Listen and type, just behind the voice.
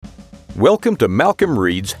Welcome to Malcolm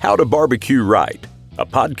Reed's How to Barbecue Right, a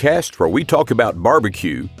podcast where we talk about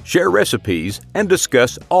barbecue, share recipes, and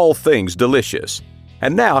discuss all things delicious.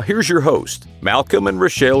 And now, here's your host, Malcolm and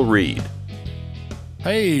Rochelle Reed.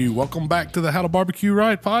 Hey, welcome back to the How to Barbecue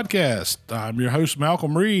Right podcast. I'm your host,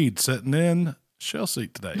 Malcolm Reed, sitting in Shell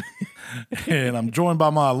seat today. And I'm joined by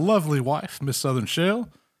my lovely wife, Miss Southern Shell,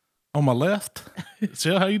 on my left.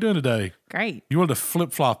 Shell, how you doing today? Great. You wanted to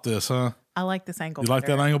flip-flop this, huh? I like this angle You better. like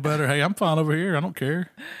that angle better? Hey, I'm fine over here. I don't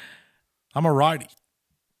care. I'm a righty,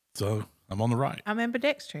 so I'm on the right. I'm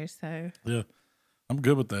ambidextrous, so Yeah, I'm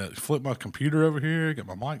good with that. Flip my computer over here, get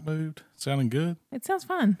my mic moved. Sounding good? it sounds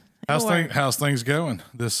fun. How's things going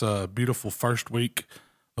this beautiful first week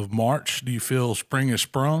of March? Do you feel spring has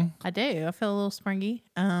sprung? I do. I feel a little springy.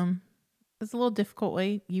 It's a little difficult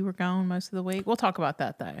week. You were gone most of the week. We'll talk about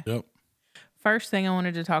that, though. Yep. First thing I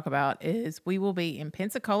wanted to talk about is we will be in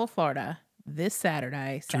Pensacola, Florida this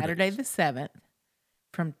Saturday, Saturday the 7th.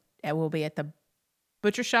 We'll be at the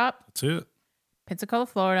Butcher Shop, That's it. Pensacola,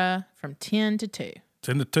 Florida, from 10 to 2.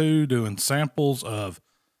 10 to 2, doing samples of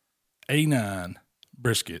A9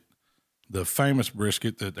 brisket, the famous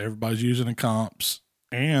brisket that everybody's using in comps,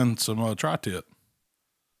 and some tri-tip.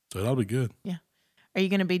 So that'll be good. Yeah. Are you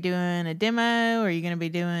going to be doing a demo, or are you going to be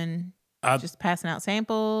doing just passing out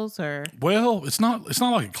samples, or? Well, it's not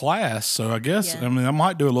like a class, so I guess, Yeah. I mean, I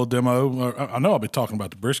might do a little demo. Or I know I'll be talking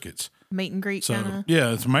about the briskets. Meet and greet So, kind of?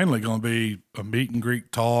 yeah, it's mainly going to be a meet and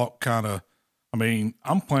greet talk kind of. I mean,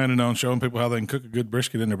 I'm planning on showing people how they can cook a good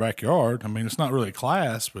brisket in their backyard. I mean, it's not really a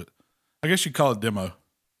class, but I guess you'd call it demo.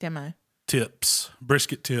 Demo. Tips,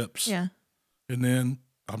 brisket tips. Yeah. And then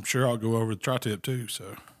I'm sure I'll go over the tri-tip too.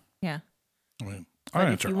 So, Yeah. I mean, But I if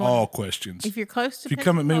answer you want- all questions. If you're close to If you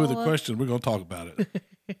come at me with a Pensacola- question, we're going to talk about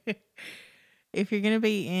it. If you're going to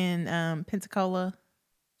be in Pensacola,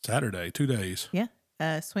 Saturday, 2 days.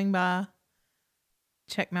 swing by,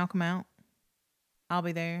 check Malcolm out. I'll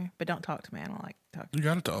be there, but don't talk to me. I don't like talking. You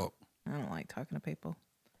got to talk. I don't like talking to people.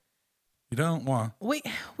 You don't? Why? We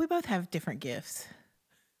both have different gifts.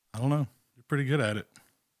 I don't know. You're pretty good at it.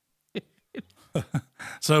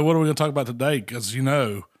 So what are we going to talk about today? Because you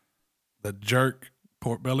know, the jerk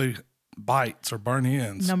pork belly bites or burn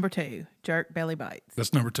ends. Number 2, jerk belly bites.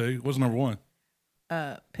 That's number 2. What's number 1?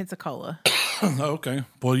 Pensacola. Okay.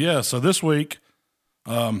 Well, yeah. So this week,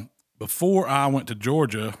 before I went to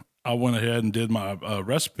Georgia, I went ahead and did my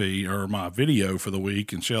recipe or my video for the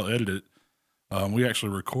week, and Shell edited it. We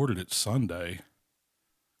actually recorded it Sunday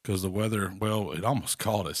because the weather, well, it almost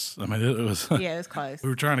caught us. I mean, it was, Yeah, it was close. we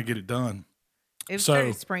were trying to get it done, It so-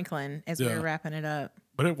 started sprinkling as we yeah. were wrapping it up.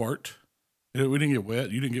 but it worked. We didn't get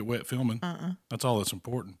wet. You didn't get wet filming. That's all that's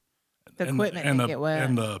important. The equipment didn't get wet.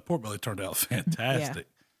 And the pork belly turned out fantastic.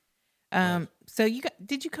 So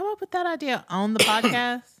did you come up with that idea on the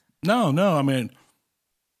podcast? No, I mean,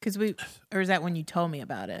 Or is that when you told me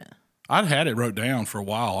about it? I'd had it wrote down for a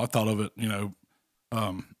while. I thought of it,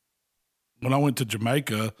 when I went to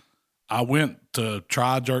Jamaica, I went to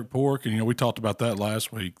try jerk pork, and we talked about that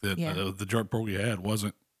last week. That Yeah. the jerk pork we had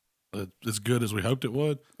wasn't as good as we hoped it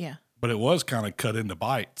would, Yeah, but it was kind of cut into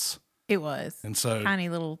bites, it was. and so Tiny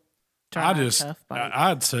little dry, tough bites.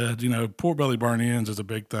 I'd said, pork belly burn ends is a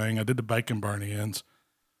big thing. I did the bacon burn ends.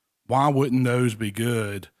 Why wouldn't those be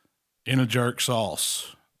good in a jerk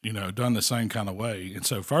sauce? Done the same kind of way. And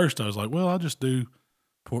so first I was like, well, I'll just do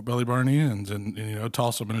pork belly burn ends and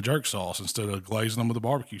toss them in a jerk sauce instead of glazing them with a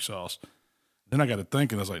barbecue sauce. Then I got to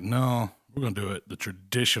thinking, I was like, no, we're going to do it the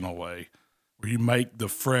traditional way where you make the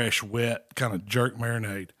fresh, wet kind of jerk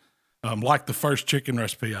marinade. Like the first chicken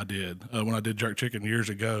recipe I did when I did jerk chicken years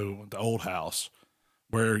ago at the old house,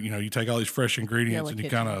 where, you take all these fresh ingredients Yellow and you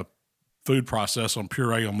Kitchen. kind of food process them,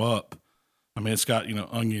 puree them up. I mean, it's got,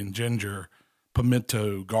 onion, ginger,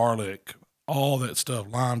 pimento, garlic, all that stuff,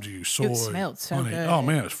 lime juice, soy. It smelled so honey. good. Oh,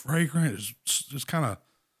 man, it's fragrant. It's just kind of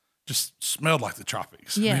just smelled like the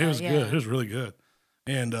tropics. I mean, Yeah, it was yeah. good. It was really good.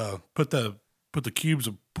 And put the cubes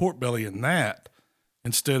of pork belly in that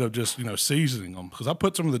instead of just, seasoning them. Because I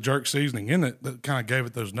put some of the jerk seasoning in it that kind of gave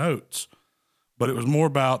it those notes. But it was more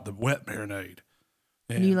about the wet marinade.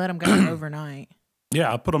 And you let them go overnight.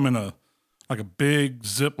 Yeah, I put them in a big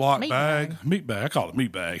Ziploc Meat meat bag. I call it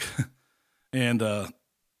meat bag, and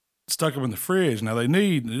stuck them in the fridge. Now they're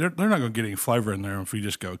not going to get any flavor in there if you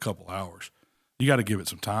just go a couple hours. You got to give it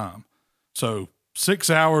some time. So 6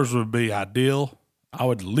 hours would be ideal. I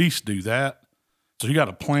would at least do that. So you got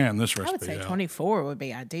to plan this I recipe would say out. 24 would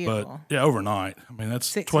be ideal. But yeah, overnight. I mean, that's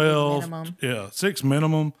 6 would be 12. minimum. Yeah, 6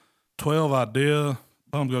 minimum, 12 idea.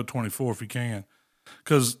 Let them go 24 if you can.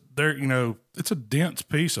 Because it's a dense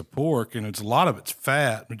piece of pork and a lot of it's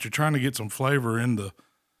fat, but you're trying to get some flavor in the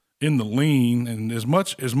in the lean, and as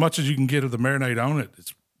much as you can get of the marinade on it,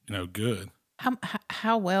 it's good.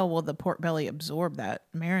 How well will the pork belly absorb that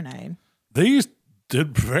marinade? These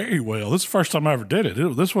did very well. This is the first time I ever did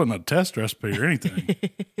it. This wasn't a test recipe or anything.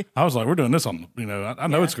 I was like, we're doing this on, I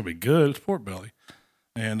know it's going to be good. It's pork belly.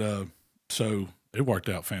 And so it worked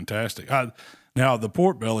out fantastic. Now, the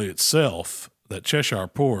pork belly itself, that Cheshire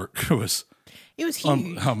pork, it was huge.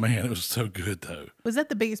 Oh, man, it was so good, though. Was that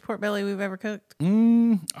the biggest pork belly we've ever cooked? I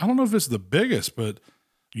don't know if it's the biggest, but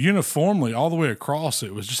uniformly, all the way across,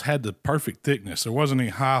 it just had the perfect thickness. There wasn't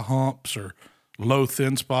any high humps or low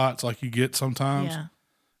thin spots like you get sometimes. Yeah.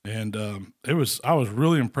 And I was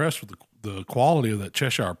really impressed with the quality of that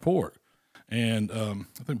Cheshire pork. And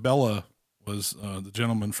I think Bella was the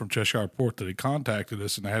gentleman from Cheshire Pork that had contacted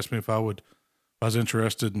us and asked me if I was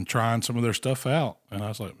interested in trying some of their stuff out. And I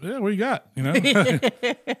was like, yeah, what you got?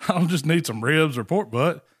 I'll just need some ribs or pork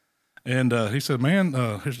butt. And he said, man,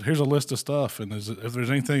 here's a list of stuff. And if there's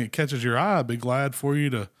anything that catches your eye, I'd be glad for you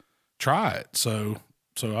to try it. So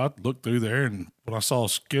I looked through there, and when I saw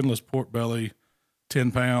skinless pork belly,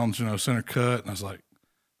 10 pounds, center cut, and I was like,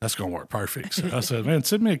 that's going to work perfect. So I said, man,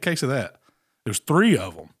 send me a case of that. There's 3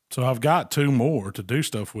 of them. So I've got 2 more to do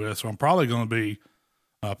stuff with. So I'm probably going to be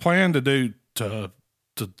planning to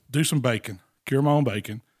do some bacon, cure my own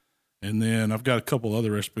bacon. And then I've got a couple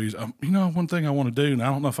other recipes. One thing I want to do, and I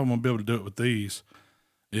don't know if I'm going to be able to do it with these,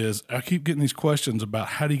 is I keep getting these questions about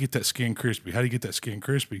how do you get that skin crispy? How do you get that skin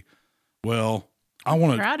crispy? Well, I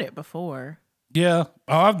want to. Tried it before. Yeah.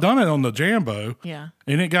 I've done it on the Jambo. Yeah.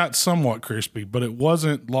 And it got somewhat crispy, but it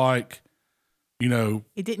wasn't like,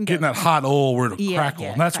 it didn't getting that hot oil where it'll crackle.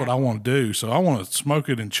 Yeah, and that's what I want to do. So I want to smoke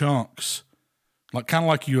it in chunks, kind of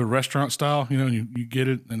like you a restaurant style, you get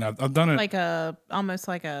it. And I've done it. Almost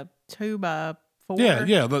like a 2x4.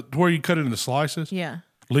 Yeah. Where you cut it into slices. Yeah.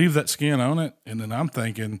 Leave that skin on it. And then I'm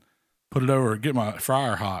thinking, put it over, get my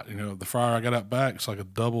fryer hot. The fryer I got out back, it's like a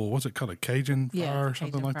double, what's it called? A Cajun fryer or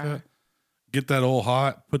something like that. Get that oil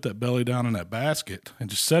hot, put that belly down in that basket and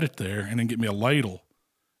just set it there, and then get me a ladle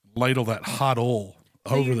that hot oil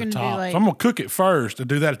over the top. So I'm going to cook it first and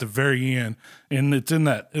do that at the very end. And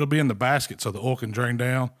it'll be in the basket so the oil can drain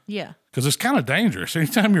down. Yeah. Because it's kind of dangerous.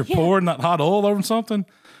 Anytime you're pouring that hot oil over something,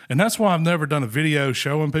 and that's why I've never done a video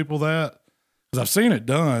showing people that. Because I've seen it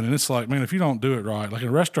done, and it's like, man, if you don't do it right, like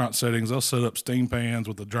in restaurant settings, they'll set up steam pans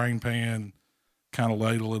with a drain pan, kind of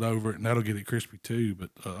ladle it over it, and that'll get it crispy too. But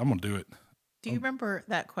I'm going to do it. Do you remember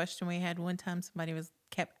that question we had one time? Somebody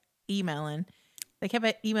kept emailing. They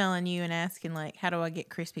kept emailing you and asking, like, how do I get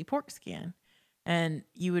crispy pork skin? And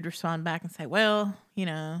you would respond back and say, well, it's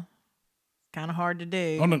kind of hard to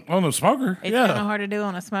do. On the smoker? It's kind of hard to do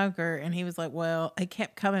on a smoker. And he was like, well, they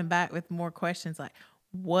kept coming back with more questions like,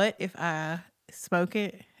 what if I smoke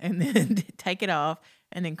it and then take it off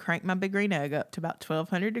and then crank my big green egg up to about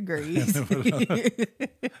 1,200 degrees?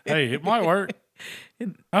 Hey, it might work.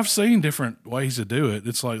 I've seen different ways to do it.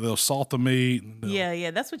 It's like they'll salt the meat. And yeah,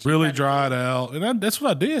 that's what you really dry it out. And that's what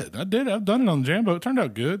I did. I've done it on the Jambo. It turned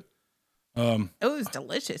out good. It was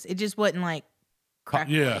delicious. It just wasn't like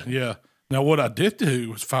crackling. Yeah. Now, what I did do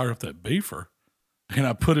was fire up that beefer, and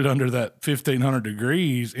I put it under that 1,500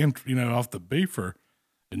 degrees, off the beefer,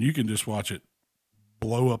 and you can just watch it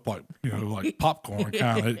blow up like popcorn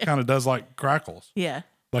kind of. It kind of does like crackles. Yeah.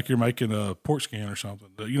 Like you're making a pork skin or something.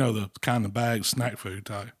 The kind of bag snack food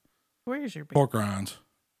type. Where's your pork rinds?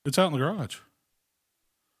 It's out in the garage.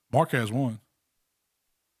 Mark has one.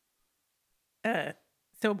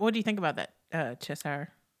 So what do you think about that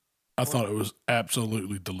Cheshire? I thought it was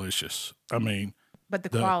absolutely delicious. I mean, but the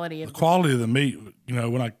quality of the meat.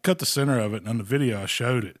 When I cut the center of it and on the video I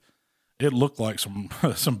showed it, it looked like some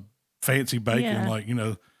fancy bacon. Yeah. Like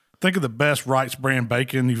think of the best Wright's brand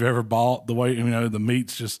bacon you've ever bought. The way the meat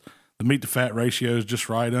to fat ratio is just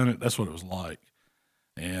right on it. That's what it was like.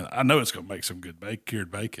 And I know it's going to make some good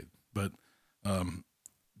cured bacon, but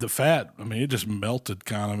the fat, it just melted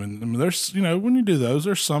kind of. And there's, when you do those,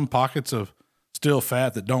 there's some pockets of still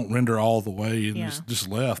fat that don't render all the way and just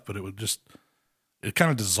left, but it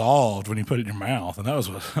kind of dissolved when you put it in your mouth. And that was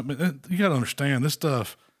you got to understand this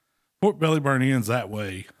stuff. Pork belly burn ends that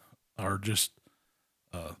way are just,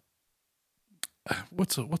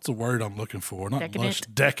 what's the word I'm looking for? Not decadent. Lush,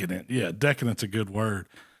 decadent. Yeah, decadent's a good word.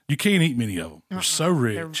 You can't eat many of them. They're so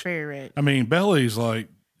rich. They're very rich. Belly's like,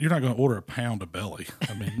 you're not going to order a pound of belly.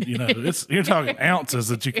 You're talking ounces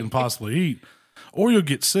that you can possibly eat, or you'll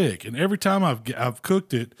get sick. And every time I've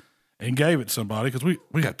cooked it and gave it to somebody, because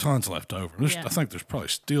we got tons left over. I think there's probably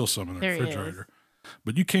still some in the refrigerator,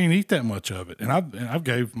 but you can't eat that much of it. And I've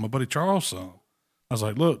gave my buddy Charles some. I was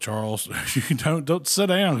like, look, Charles, you don't sit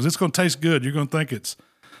down because it's going to taste good. You're going to think it's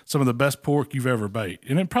some of the best pork you've ever baked.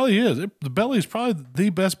 And it probably is. The belly is probably the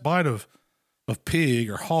best bite of pig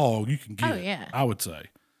or hog you can get. Oh, yeah. I would say.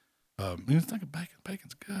 You think of bacon.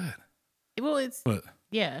 Bacon's good. Well,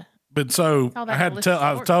 yeah. But so All that I had to tell.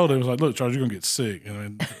 I delicious told him, I was like, "Look, Charles, you're gonna get sick.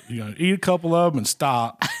 And eat a couple of them and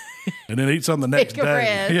stop, and then eat some the next Take a day."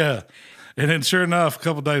 rest. Yeah. And then, sure enough, a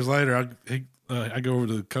couple of days later, I go over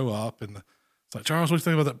to the co-op and it's like, "Charles, what do you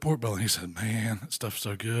think about that pork belly?" And he said, "Man, that stuff's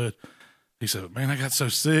so good." He said, "Man, I got so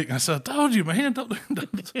sick." And I said, "I told you, man, don't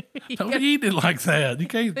eat it like that. You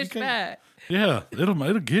can't." Push back. Yeah, it'll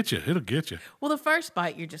get you. It'll get you. Well, the first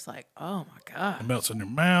bite, you're just like, oh my God. It melts in your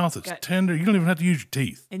mouth. It's tender. You don't even have to use your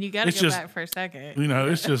teeth. And you got to go back for a second.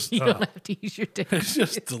 It's just You don't have to use your teeth. it's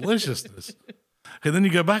just deliciousness. And then you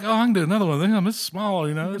go back, oh, I can do another one. It's small,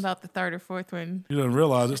 About the third or fourth one. You don't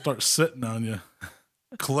realize it starts sitting on you.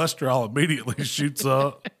 Cholesterol immediately shoots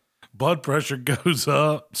up. Blood pressure goes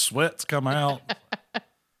up. Sweats come out.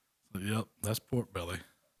 Yep, that's pork belly.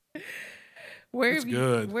 Where have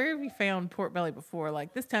you found pork belly before?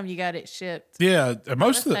 Like this time you got it shipped. Yeah,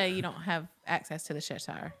 most of say you don't have access to the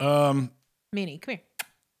Cheshire. Minnie, come here.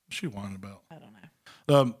 What's she whining about? I don't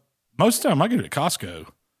know. Most of the time I get it at Costco.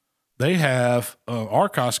 They have our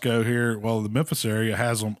Costco here. Well, the Memphis area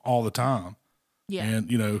has them all the time. Yeah,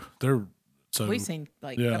 and they're so we've seen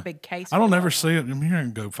a big case. I don't ever see it. I mean, you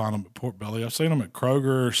can go find them at Pork Belly. I've seen them at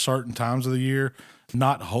Kroger certain times of the year,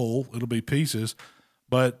 not whole. It'll be pieces.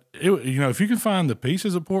 But if you can find the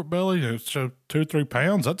pieces of pork belly, so 2 or 3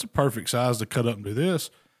 pounds, that's a perfect size to cut up and do this.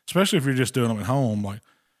 Especially if you're just doing them at home. Like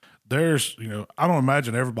there's, I don't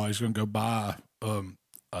imagine everybody's going to go buy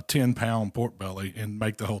a 10-pound pork belly and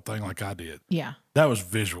make the whole thing like I did. Yeah, that was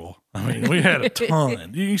visual. I mean, we had a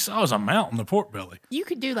ton. You saw it was a mountain of pork belly. You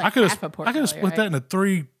could do half a pork belly. I could have split that into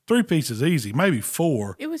three pieces easy, maybe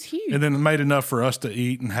 4. It was huge. And then made enough for us to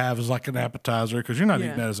eat and have as like an appetizer because you're not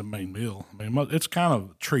eating that as a main meal. I mean, it's kind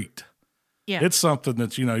of a treat. Yeah. It's something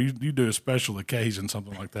that, you do a special occasion,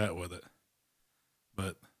 something like that with it.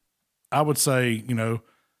 But I would say,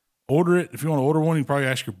 order it. If you want to order one, you can probably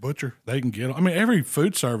ask your butcher. They can get them. I mean, every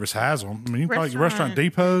food service has them. I mean, you can probably Restaurant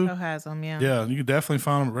Depot has them, yeah. Yeah, you can definitely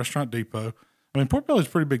find them at Restaurant Depot. I mean, pork belly is a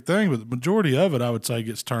pretty big thing, but the majority of it, I would say,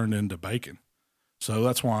 gets turned into bacon. So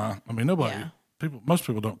that's why, I mean, most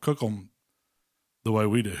people don't cook them the way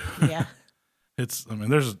we do. Yeah. It's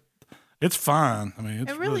fine. I mean,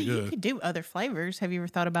 it's really good. You could do other flavors. Have you ever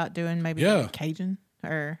thought about doing maybe Cajun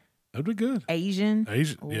or? That'd be good. Asian,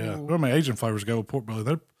 yeah. Well, I mean, Asian flavors go with pork belly.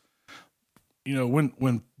 They're,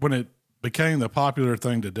 when it became the popular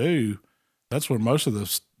thing to do, that's when most of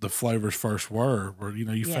the flavors first were. Where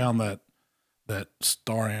you found that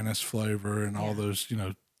star anise flavor and all those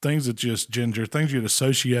things that just ginger, things you'd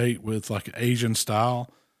associate with like Asian style,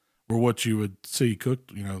 were what you would see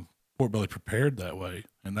cooked. Pork belly prepared that way,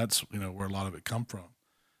 and that's where a lot of it come from.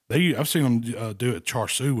 I've seen them do it char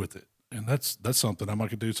siu with it. And that's something I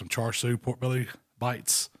might do, some char siu pork belly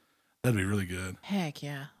bites. That'd be really good. Heck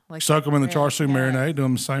yeah. Like soak them in the char siu marinade, do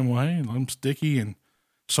them the same way, and let them sticky and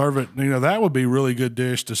serve it. That would be a really good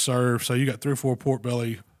dish to serve. So you got 3 or 4 pork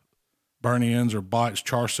belly burn ends or bites,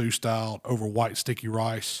 char siu style, over white sticky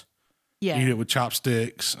rice. Yeah. Eat it with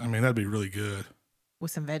chopsticks. I mean, that'd be really good.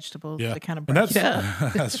 With some vegetables to kind of break it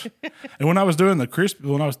up. And when I was doing the crispy,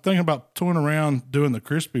 when I was thinking about toying around doing the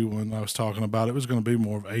crispy one I was talking about, it was going to be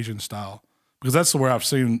more of Asian style because that's where I've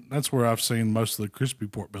seen most of the crispy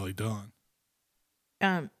pork belly done.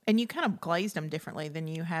 And you kind of glazed them differently than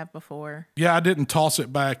you have before. Yeah, I didn't toss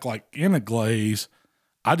it back like in a glaze.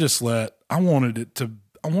 I just I wanted it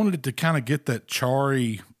to kind of get that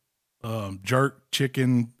charry, jerk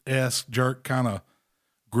chicken-esque jerk kind of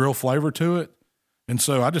grill flavor to it. And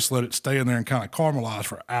so I just let it stay in there and kind of caramelize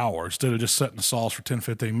for an hour instead of just setting the sauce for 10,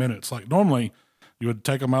 15 minutes. Like normally you would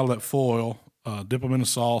take them out of that foil, dip them in the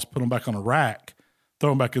sauce, put them back on a rack,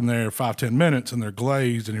 throw them back in there 5, 10 minutes and they're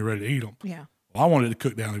glazed and you're ready to eat them. Yeah. Well, I wanted it to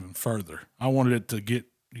cook down even further. I wanted it to get,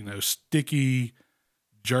 sticky,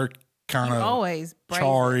 jerk kind of always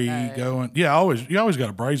charry going. Yeah, you always got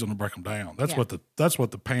to braise them to break them down. That's what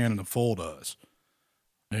the pan and the foil does.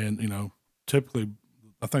 And, typically,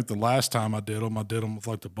 I think the last time I did them with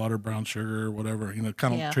like the butter, brown sugar, or whatever.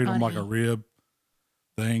 Kind of treat them like a rib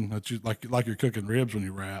thing. That's like you're cooking ribs when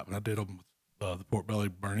you wrap. And I did them with the pork belly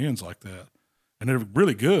burn ends like that, and they're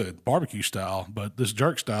really good barbecue style. But this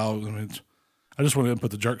jerk style, I just wanted to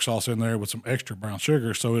put the jerk sauce in there with some extra brown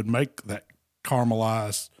sugar, so it'd make that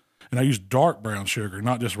caramelized. And I used dark brown sugar,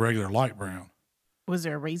 not just regular light brown. Was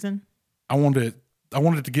there a reason? I wanted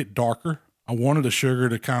it to get darker. I wanted the sugar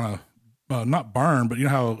to kind of. Not burn, but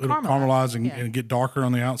how it'll caramelize and get darker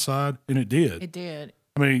on the outside. And it did. It did.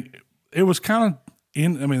 I mean, it was kind of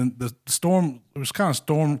the storm, it was kind of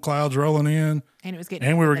storm clouds rolling in, and it was getting,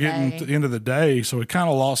 and we were getting to the end of the day. So it kind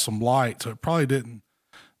of lost some light. So it probably didn't,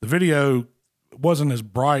 the video wasn't as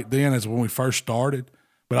bright then as when we first started,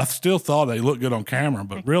 but I still thought they looked good on camera.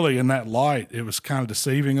 But really, in that light, it was kind of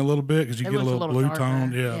deceiving a little bit because you get a little blue darker.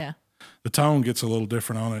 tone. Yeah. The tone gets a little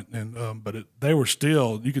different on it. And, but they were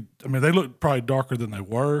still, they looked probably darker than they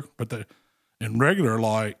were, but in regular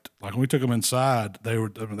light, like when we took them inside, they were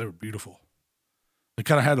beautiful. They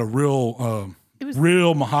kind of had a real,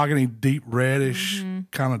 real mahogany, deep reddish,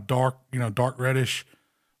 kind of dark, dark reddish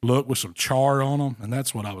look with some char on them. And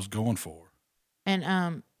that's what I was going for.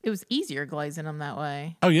 And, it was easier glazing them that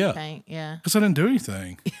way. Oh yeah, yeah. Because I didn't do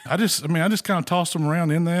anything. I just kind of tossed them around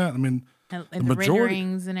in that. And the majority,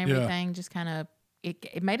 renderings and everything just kind of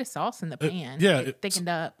it made a sauce in the pan. It thickened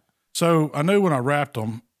up. So I knew when I wrapped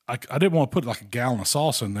them, I didn't want to put like a gallon of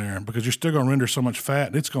sauce in there because you're still going to render so much fat,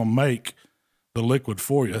 and it's going to make the liquid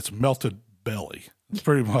for you. It's melted belly. It's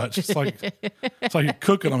pretty much. It's like you're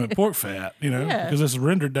cooking them in pork fat, because it's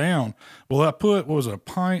rendered down. Well, I put, what was it, a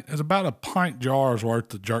pint? It's about a pint jar's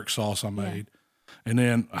worth of jerk sauce I made, and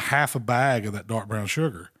then a half a bag of that dark brown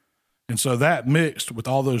sugar. And so that mixed with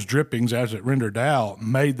all those drippings as it rendered out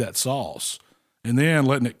made that sauce. And then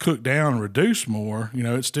letting it cook down and reduce more,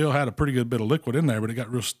 it still had a pretty good bit of liquid in there, but it got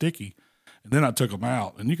real sticky. And then I took them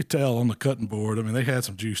out, and you could tell on the cutting board, they had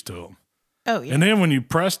some juice to them. Oh, yeah. And then when you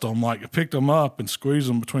pressed them, like you picked them up and squeezed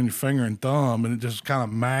them between your finger and thumb, and it just kind of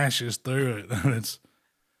mashes through it. And it's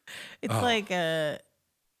like some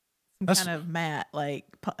kind of mat, like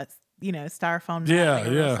styrofoam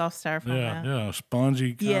mat, yeah, soft styrofoam mat. Yeah,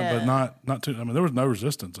 spongy, but not too. There was no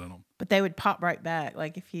resistance in them. But they would pop right back.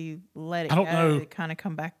 Like if you let it it kind of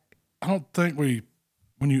come back. I don't think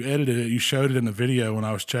when you edited it, you showed it in the video when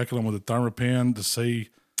I was checking them with a thermopen to see.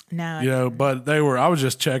 No, but I was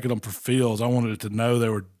just checking them for feels. I wanted it to know they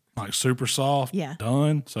were like super soft,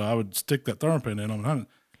 done. So I would stick that thermopen in them.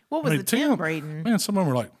 What was the temp rating? Man, some of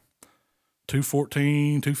them were like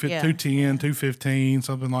 214, 210, 215,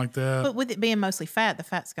 something like that. But with it being mostly fat, the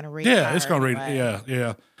fat's going to read. Yeah, it's going to read.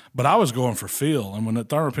 Yeah. But I was going for feel, and when the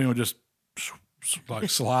thermopen would just like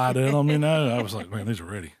slide in them, I was like, man, these are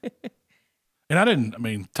ready. And I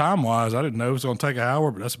didn't. Time wise, I didn't know it was going to take an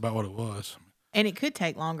hour, but that's about what it was. And it could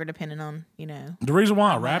take longer depending on, The reason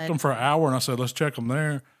why I wrapped them for an hour and I said, let's check them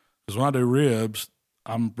there, is when I do ribs,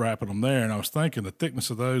 I'm wrapping them there. And I was thinking the thickness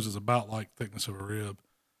of those is about like thickness of a rib.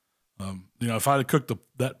 If I had cooked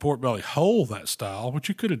that pork belly whole that style, which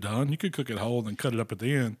you could have done, you could cook it whole and then cut it up at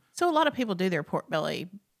the end. So a lot of people do their pork belly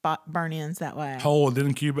burn-ins that way. Whole and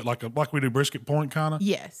then cube it like we do brisket point kind of?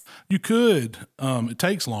 Yes. You could. It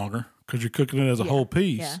takes longer because you're cooking it as a whole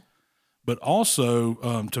piece. Yeah. But also,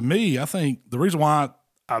 to me, I think the reason why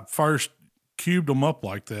I first cubed them up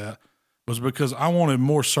like that was because I wanted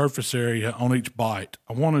more surface area on each bite.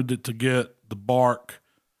 I wanted it to get the bark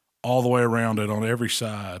all the way around it on every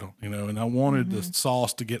side, and I wanted the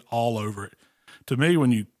sauce to get all over it. To me,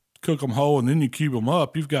 when you cook them whole and then you cube them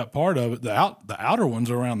up, you've got part of it. The outer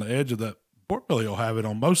ones around the edge of that pork belly will have it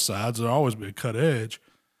on both sides. There'll always be a cut edge.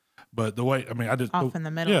 But the way, I just... Off in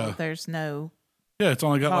the middle, there's no... Yeah, it's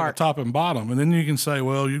only got like a top and bottom. And then you can say,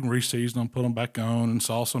 well, you can re-season them, put them back on and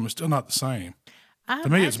sauce them. It's still not the same. To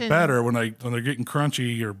me, it's better when they're getting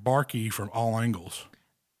crunchy or barky from all angles.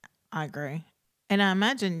 I agree. And I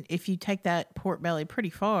imagine if you take that pork belly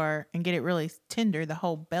pretty far and get it really tender, the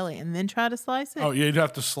whole belly, and then try to slice it. Oh, yeah, you'd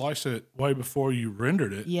have to slice it way before you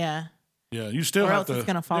rendered it. Yeah. Yeah, you still or have else to. It's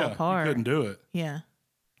going to fall apart. You couldn't do it. Yeah.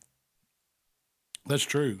 That's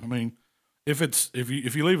true.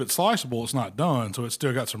 If you leave it sliceable, it's not done, so it's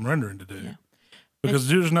still got some rendering to do. Yeah. Because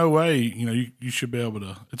there's no way, you should be able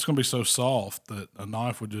to. It's going to be so soft that a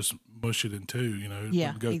knife would just mush it in two.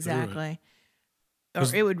 Yeah, exactly. Or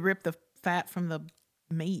it would rip the fat from the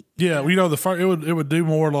meat. Yeah, it would do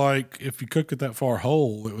more like if you cook it that far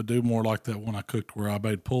whole, it would do more like that one I cooked where I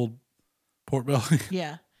made pulled pork belly.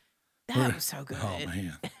 Yeah, that was so good. Oh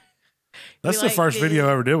man. That's the first video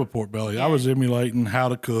I ever did with pork belly. Yeah. I was emulating how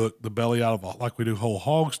to cook the belly out of like we do whole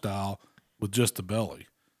hog style with just the belly.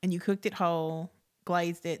 And you cooked it whole,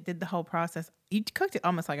 glazed it, did the whole process. You cooked it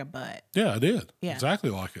almost like a butt. Yeah, I did. Yeah. Exactly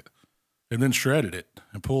like it. And then shredded it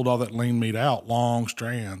and pulled all that lean meat out, long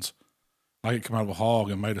strands, like it come out of a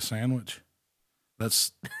hog and made a sandwich.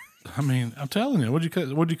 That's, I'm telling you,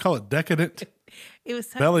 what'd you call it? Decadent? It was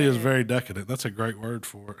so belly good. is very decadent. That's a great word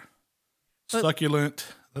for it.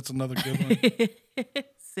 Succulent. That's another good one.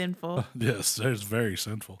 Sinful. Yes, it's very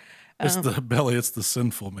sinful. It's the belly. It's the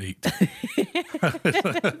sinful meat.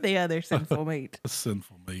 The other sinful meat. The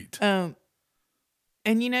sinful meat. And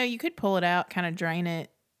you could pull it out, kind of drain it,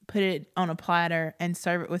 put it on a platter and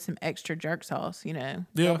serve it with some extra jerk sauce. You know,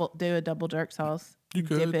 Yeah. do a double jerk sauce. You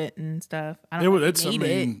could dip it and stuff. I don't know if you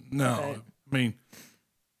need it. No. I mean,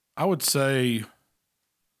 I would say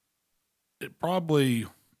it probably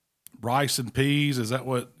rice and peas. Is that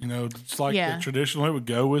what, it's like the traditional, it would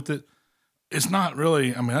go with it. It's not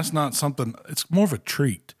really, that's not something, it's more of a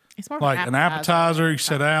treat. It's more like an appetizer. You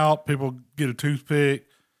sit out, people get a toothpick.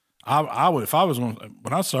 I would, if I was when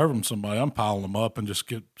I serve them somebody, I'm piling them up and just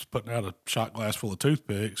putting out a shot glass full of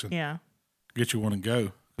toothpicks and get you one and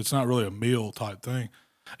go. It's not really a meal type thing.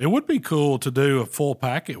 It would be cool to do a full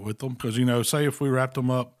packet with them because, say if we wrapped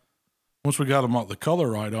them up, once we got them the color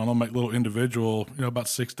right on them, make little individual, about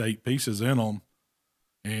 6 to 8 pieces in them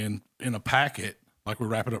and in a packet, like we're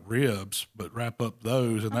wrapping up ribs, but wrap up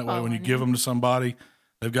those. And that way when you give them to somebody,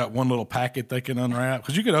 they've got one little packet they can unwrap.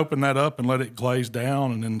 Because you could open that up and let it glaze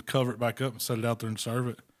down and then cover it back up and set it out there and serve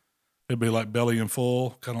it. It'd be like belly and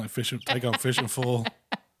full, kind of like fishing, take on fishing full,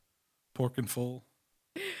 pork and full.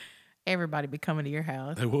 Everybody be coming to your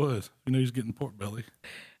house. They would. He's getting pork belly.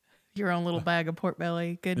 Your own little bag of pork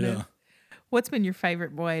belly. Goodness. Yeah. What's been your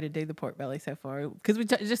favorite way to do the pork belly so far? Because we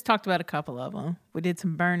just talked about a couple of them. We did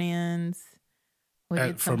some burn ins.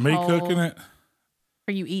 For me cooking it?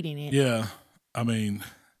 For you eating it? Yeah.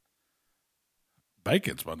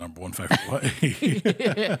 Bacon's my number one favorite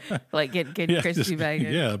way. Like get crispy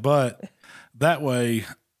bacon. Yeah, but that way,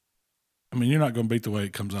 you're not going to beat the way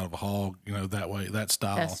it comes out of a hog, that way, that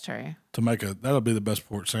style. That's true. That'll be the best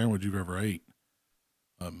pork sandwich you've ever ate.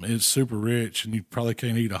 It's super rich, and you probably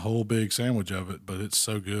can't eat a whole big sandwich of it, but it's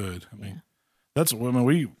so good. That's what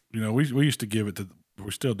we used to give it to.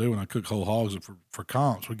 We still do when I cook whole hogs for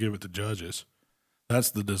comps. We give it to judges. That's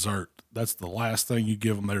the dessert. That's the last thing you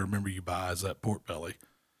give them. They remember you buy is that pork belly.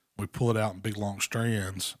 We pull it out in big long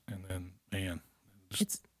strands, and then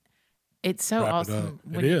it's so awesome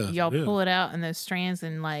when y'all pull it out in those strands,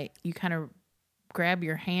 and like you kind of grab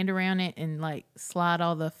your hand around it and like slide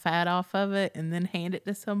all the fat off of it and then hand it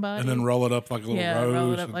to somebody. And then roll it up like a little rose.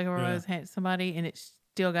 Roll it up like a rose, hand it to somebody, and it's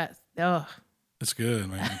still got, It's good,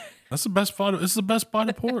 man. That's the best part. It's the best part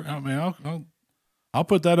of pork. I'll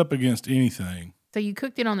put that up against anything. So you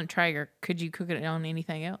cooked it on the Traeger. Could you cook it on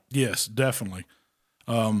anything else? Yes, definitely.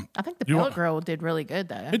 I think the pellet grill did really good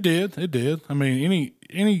though. It did. Any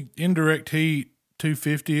indirect heat,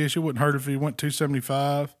 250-ish, it wouldn't hurt if you went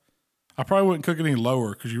 275. I probably wouldn't cook it any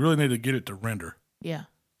lower because you really need to get it to render. Yeah.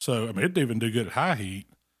 So, it'd even do good at high heat.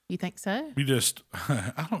 You think so? You just,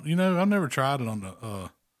 I've never tried it on the,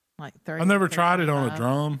 like 30. I've never tried it on a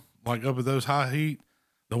drum, like up at those high heat.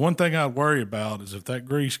 The one thing I'd worry about is if that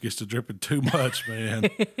grease gets to dripping too much, man.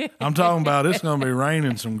 I'm talking about it's going to be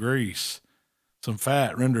raining some grease, some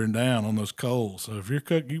fat rendering down on those coals. So if you're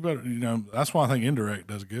cooking, you better, that's why I think indirect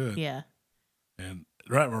does good. Yeah. And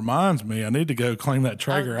that reminds me, I need to go clean that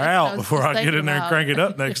Traeger out before I get in there and crank it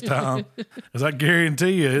up next time. Because I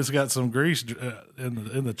guarantee you, it's got some grease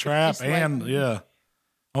in the trap and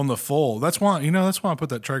on the full. That's why I put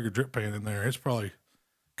that Traeger drip pan in there. It's probably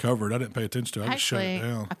covered. I didn't pay attention to it. I just shut it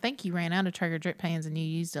down. I think you ran out of Traeger drip pans and you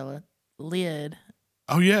used a lid.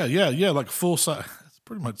 Oh yeah, like a full size. That's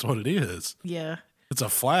pretty much what it is. Yeah. It's a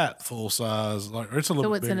flat full size, it's a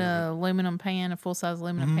little. So it's an aluminum pan, a full size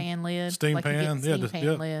aluminum pan lid, steam pan, lid,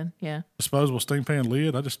 disposable steam pan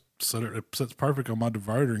lid. I just set it. It sits perfect on my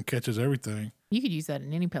diverter and catches everything. You could use that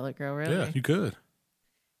in any pellet grill, really. Yeah, you could. Is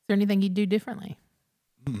there anything you'd do differently?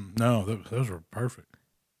 No, those were perfect.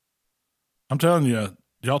 I'm telling you,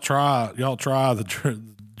 y'all try the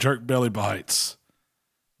jerk belly bites.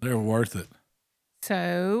 They're worth it.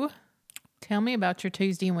 So, tell me about your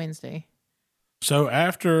Tuesday and Wednesday. So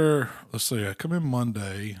after, let's see, I come in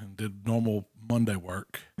Monday and did normal Monday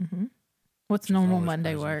work. Mm-hmm. What's normal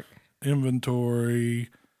Monday work? Inventory,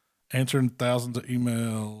 answering thousands of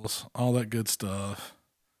emails, all that good stuff.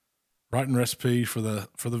 Writing recipes for the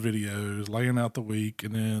videos, laying out the week,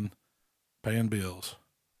 and then paying bills.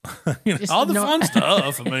 All the fun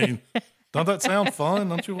stuff. Don't that sound fun?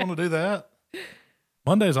 Don't you want to do that?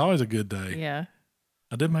 Monday's always a good day. Yeah.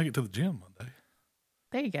 I did make it to the gym Monday.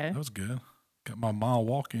 There you go. That was good. Got my mile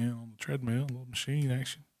walk in on the treadmill, a little machine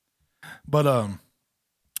action. But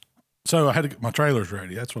so I had to get my trailers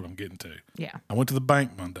ready. That's what I'm getting to. Yeah. I went to the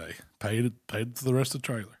bank Monday, paid for the rest of the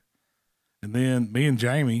trailer. And then me and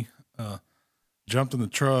Jamie jumped in the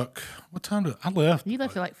truck. What time did I left? You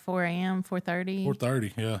left at like 4 a.m., 4:30?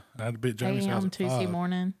 4:30, yeah. I had to be at Jamie's house at Tuesday 5.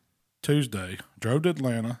 morning. Tuesday. Drove to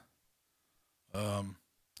Atlanta.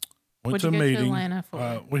 Went to a meeting. To Atlanta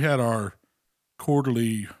for? We had our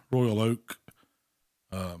quarterly Royal Oak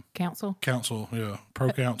council,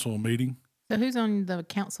 pro council meeting. So who's on the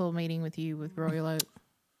council meeting with you with Royal Oak?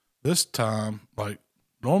 this time, like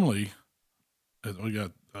normally, we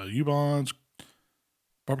got U-Bonds,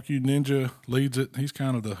 Barbecue Ninja leads it. He's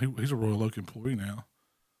kind of he's a Royal Oak employee now.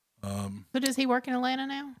 So does he work in Atlanta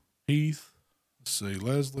now? Heath, let's see,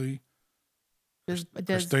 Leslie, Does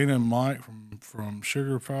Christina and Mike from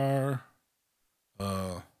Sugar Fire,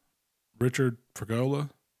 Richard Fregola,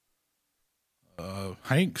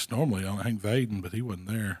 Hank's normally on Hank Vaden, but he wasn't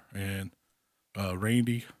there, and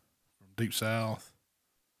Randy from Deep South.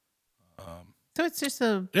 so it's just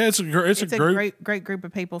It's a group, great group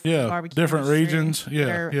of people from the barbecue different industry. regions,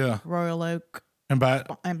 They're Royal Oak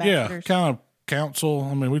ambassadors. kind of council.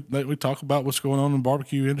 I mean, we talk about what's going on in the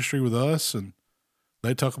barbecue industry with us, and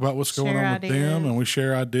they talk about what's going on with them, and we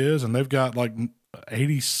share ideas. And they've got like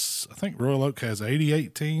 80. I think Royal Oak has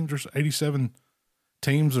 88 teams or 87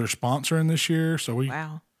 teams that are sponsoring this year. So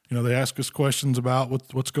they ask us questions about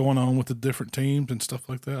what's going on with the different teams and stuff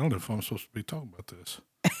like that. I don't know if I'm supposed to be talking about this.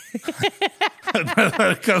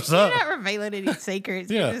 It comes up. You're not revealing any secrets.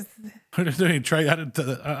 Yeah. They didn't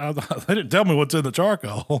tell me what's in the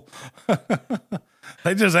charcoal.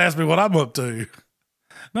 They just asked me what I'm up to.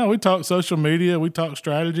 No, we talk social media. We talk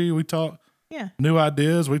strategy. We talk new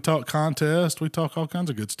ideas. We talk contests. We talk all kinds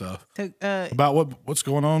of good stuff about what's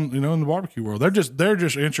going on, in the barbecue world. They're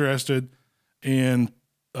just interested in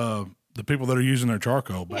the people that are using their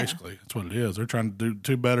charcoal. Basically, that's what it is. They're trying to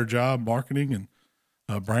do better job marketing and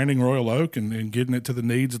branding Royal Oak and getting it to the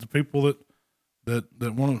needs of the people that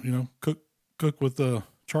want to cook with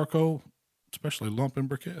charcoal, especially lump and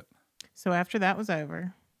briquette. So after that was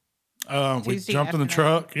over, we jumped in the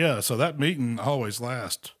truck. Yeah, so that meeting always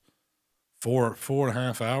lasts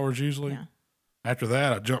 4.5 hours usually. Yeah. After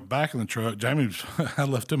that, I jumped back in the truck. Jamie, I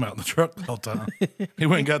left him out in the truck the whole time. He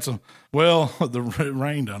went and got some. Well, it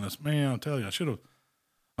rained on us, man. I'll tell you,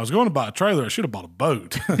 I was going to buy a trailer. I should have bought a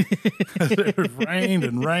boat. It rained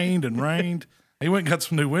and rained and rained. He went and got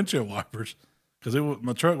some new windshield wipers because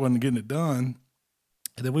my truck wasn't getting it done.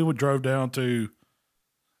 And then we drove down to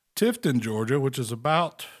Tifton, Georgia, which is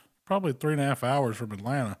about probably 3.5 hours from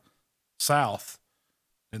Atlanta, south.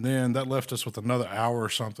 And then that left us with another hour or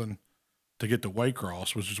something to get to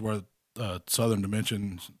Waycross, which is where Southern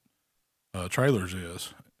Dimensions Trailers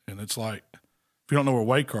is. And it's like, if you don't know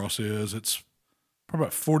where Waycross is, it's probably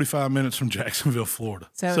about 45 minutes from Jacksonville, Florida.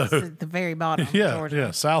 So it's at the very bottom of Georgia.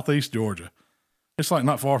 Yeah, southeast Georgia. It's like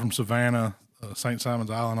not far from Savannah, St. Simon's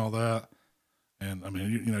Island, all that. And, I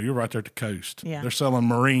mean, you're right there at the coast. Yeah. They're selling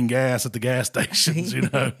marine gas at the gas stations,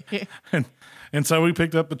 And so we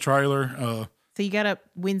picked up the trailer. So you got up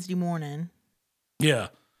Wednesday morning. Yeah.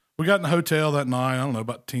 We got in the hotel that night, I don't know,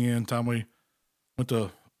 about 10. Time we went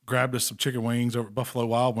to grab us some chicken wings over at Buffalo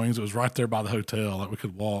Wild Wings. It was right there by the hotel that we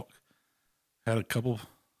could walk. Had a couple,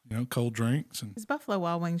 cold drinks. And is Buffalo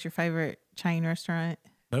Wild Wings your favorite chain restaurant?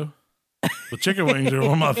 No. The chicken wings are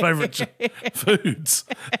one of my favorite foods.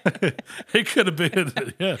 It could have been,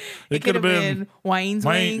 It could have been Wayne's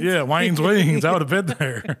Wings. Yeah, Wayne's Wings. I would have been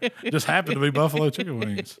there. Just happened to be Buffalo chicken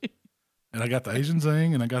wings. And I got the Asian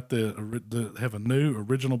zing, and I got have a new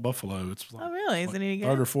original buffalo. It's like, really? Is it any good?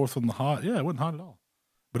 Third or fourth from the hot. Yeah, it wasn't hot at all,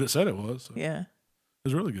 but it said it was. So yeah, it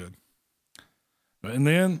was really good. And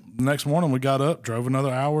then the next morning we got up, drove another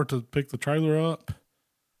hour to pick the trailer up,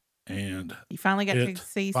 and you finally got to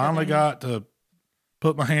see. Finally got to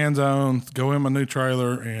put my hands on, go in my new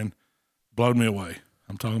trailer, and blowed me away.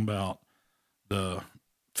 I'm talking about the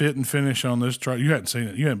fit and finish on this trailer. You hadn't seen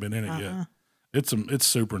it. You hadn't been in it yet. It's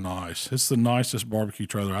super nice. It's the nicest barbecue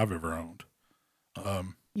trailer I've ever owned.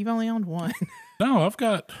 You've only owned one. No, I've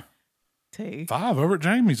got 2. 5 over at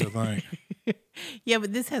Jamie's, I think. Yeah,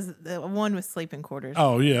 but this has one with sleeping quarters.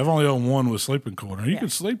 Oh yeah, I've only owned one with sleeping quarters. You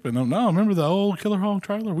could sleep in them. No, remember the old Killer Hog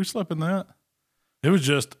trailer? We slept in that. It was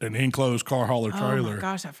just an enclosed car hauler trailer. Oh my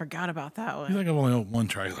gosh, I forgot about that one. You think I've only owned one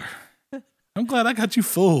trailer? I'm glad I got you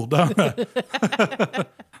fooled, don't I?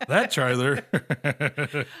 That trailer.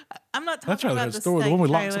 I'm not talking about the story. The one we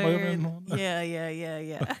locked somebody up in.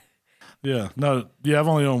 Yeah. Yeah, no, I've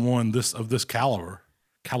only owned one of this caliper,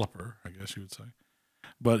 I guess you would say.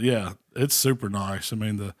 But yeah, it's super nice. I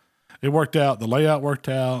mean, it worked out. The layout worked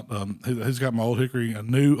out. He's got my a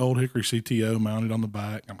new old hickory CTO mounted on the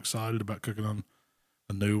back. I'm excited about cooking on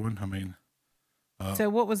a new one. I mean, so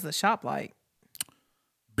what was the shop like?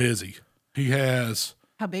 Busy.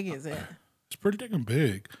 How big is it? It's pretty digging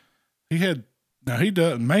big. He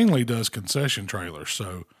mainly does concession trailers.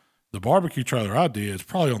 So the barbecue trailer I did is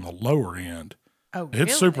probably on the lower end. Oh, really?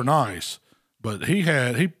 It's super nice. But he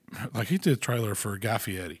did a trailer for Guy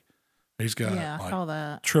Fieri. He's got I saw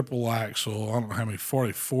that. Triple axle, I don't know how many,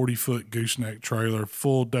 40-foot gooseneck trailer,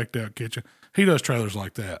 full decked out kitchen. He does trailers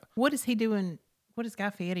like that. What is he doing What does Guy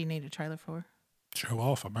Fieri need a trailer for? Show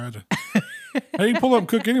off, I imagine. Hey, he can pull up and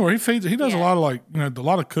cook anywhere. He feeds. He does a lot of a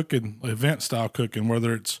lot of cooking, event style cooking,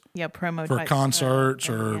 whether it's promo for type concerts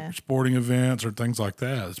stuff. or sporting events or things like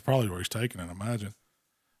that. It's probably where he's taking it, I imagine.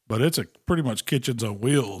 But it's pretty much kitchens on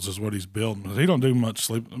wheels is what he's building. He don't do much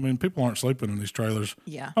sleep. I mean, people aren't sleeping in these trailers.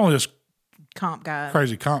 Yeah, only just comp guys,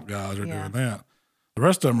 crazy comp guys are doing that. The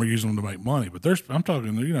rest of them are using them to make money. But I'm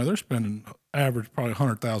talking, they're spending average probably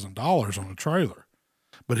 $100,000 on a trailer.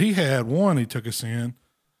 But he had one. He took us in.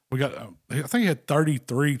 We got, I think he had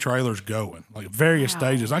 33 trailers going, like various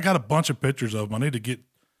stages. I got a bunch of pictures of them. I need to get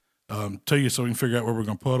to you so we can figure out where we're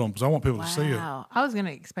going to put them because I want people to see it. Wow, I was going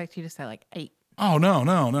to expect you to say like 8. Oh,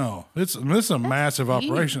 no. This is a massive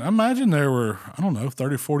operation. I imagine there were,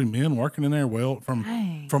 30, 40 men working in there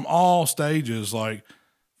from all stages, like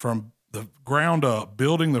from the ground up,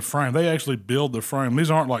 building the frame. They actually build the frame.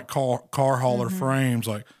 These aren't like car hauler frames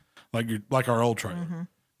like our old trailer. Mm-hmm.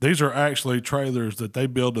 These are actually trailers that they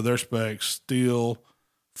build to their specs, steel,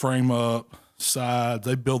 frame up, sides.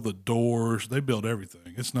 They build the doors. They build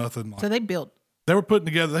everything. It's nothing like. So they were putting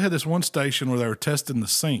together, they had this one station where they were testing the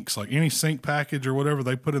sinks, like any sink package or whatever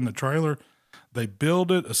they put in the trailer. They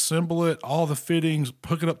build it, assemble it, all the fittings,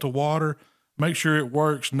 hook it up to water, make sure it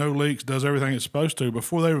works, no leaks, does everything it's supposed to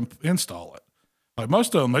before they even install it. Like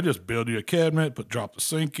most of them, they just build you a cabinet, drop the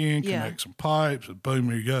sink in, connect some pipes, and boom,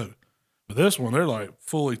 here you go. But this one, they're like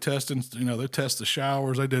fully testing. They test the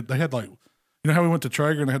showers. They had like, how we went to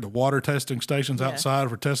Traeger and they had the water testing stations outside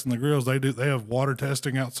for testing the grills. They have water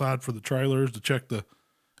testing outside for the trailers to check if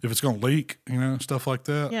it's going to leak, stuff like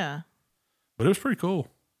that. Yeah. But it was pretty cool.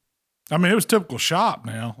 I mean, it was typical shop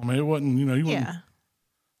now. I mean, it wasn't, you wouldn't. Yeah.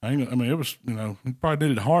 It was, you probably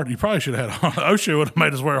needed hard. You probably should have had OSHA would have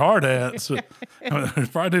made us wear hard hats. You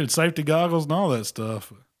probably needed safety goggles and all that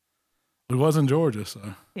stuff. We was in Georgia, so.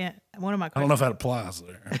 Yeah. One of my questions. I don't know if that applies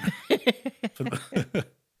there.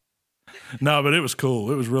 No, but it was cool.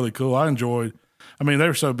 It was really cool. I enjoyed. I mean, they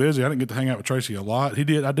were so busy. I didn't get to hang out with Tracy a lot. He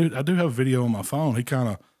did. I do have a video on my phone. He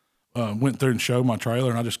kind of went through and showed my trailer,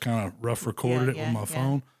 and I just kind of rough recorded it with my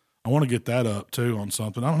phone. I want to get that up too on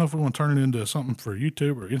something. I don't know if we want to turn it into something for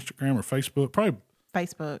YouTube or Instagram or Facebook. Probably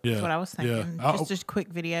Facebook. Yeah, that's what I was thinking. Yeah. Just a quick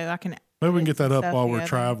video. Maybe we can get that up while we're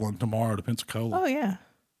traveling tomorrow to Pensacola. Oh yeah,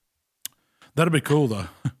 that'd be cool though.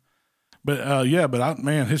 But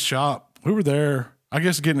his shop. We were there. I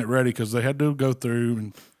guess getting it ready because they had to go through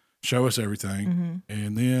and show us everything. Mm-hmm.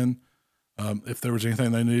 And then if there was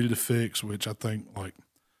anything they needed to fix, which I think like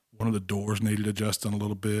one of the doors needed adjusting a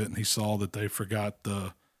little bit, and he saw that they forgot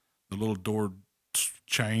the little door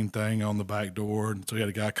chain thing on the back door. And so he had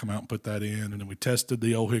a guy come out and put that in. And then we tested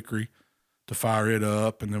the old hickory to fire it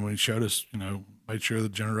up. And then when he showed us, made sure the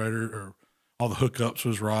generator or all the hookups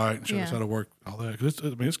was right and showed us how to work all that. 'Cause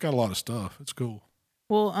it's got a lot of stuff. It's cool.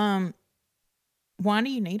 Well, why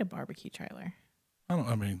do you need a barbecue trailer?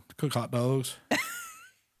 To cook hot dogs.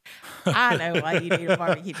 I know why you need a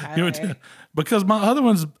barbecue trailer. Because my other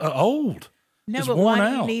one's old. No, it's but worn why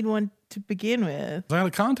out. do you need one to begin with? I had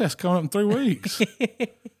a contest coming up in 3 weeks.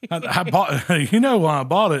 I bought. Why I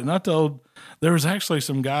bought it, and I told there was actually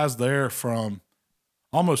some guys there from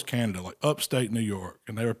almost Canada, like upstate New York,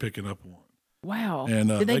 and they were picking up one. Wow! And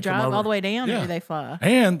did they drive all the way down, or did they fly?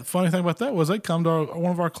 And the funny thing about that was they come to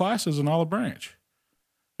one of our classes in Olive Branch.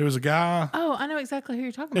 It was a guy. Oh, I know exactly who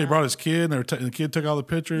you're talking about. He brought his kid, and the kid took all the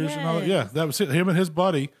pictures and all that. Yeah, that was it. Him and his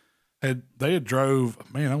buddy had drove.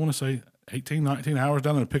 Man, I want to say 18, 19 hours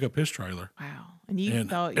down there to pick up his trailer. Wow! And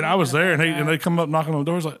thought, and I was there, and they come up knocking on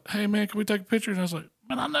the doors like, "Hey, man, can we take a picture?" And I was like,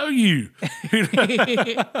 "Man, I know you." And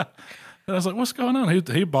I was like, "What's going on?"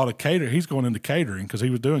 He bought a cater. He's going into catering because he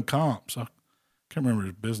was doing comps. I can't remember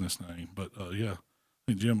his business name, but I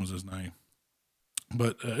think Jim was his name.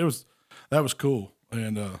 But that was cool,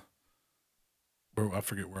 and I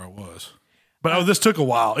forget where I was. But this took a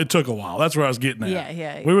while. It took a while. That's where I was getting at.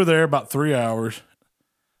 Yeah. We were there about 3 hours,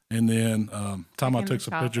 and then time I took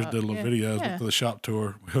some pictures, did a little videos, went to the shop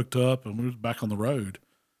tour. We hooked up, and we was back on the road,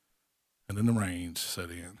 and then the rains set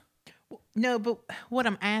in. No, but what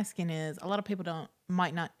I'm asking is, a lot of people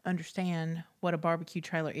might not understand what a barbecue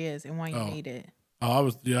trailer is and why you need it. Oh, I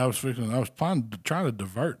was trying to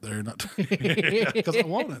divert there, not because I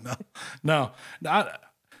wanted it. No.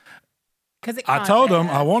 I told them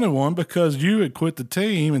I wanted one because you had quit the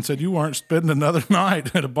team and said you weren't spending another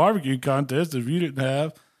night at a barbecue contest if you didn't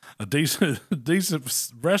have a decent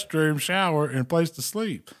restroom, shower, and place to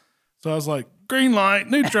sleep. So I was like, green light,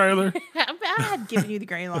 new trailer. I had given you the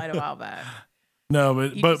green light a while back. No,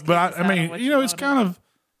 but I mean, it's kind of.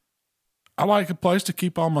 I like a place to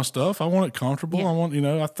keep all my stuff. I want it comfortable. Yeah. I want,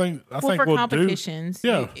 I think for we'll competitions,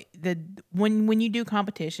 Yeah. When you do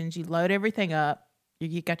competitions, you load everything up.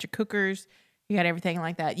 You got your cookers, you got everything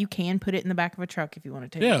like that. You can put it in the back of a truck if you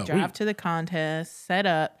wanted to. Yeah, You drive to the contest, set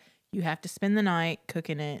up. You have to spend the night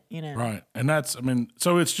cooking it, Right. And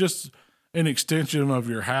so it's just an extension of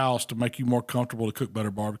your house to make you more comfortable to cook better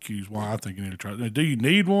barbecues. Why I think you need to try it. Do you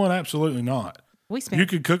need one? Absolutely not. You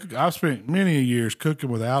could cook. I've spent many years cooking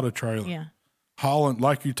without a trailer. Yeah. Hauling,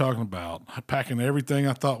 like you're talking about, packing everything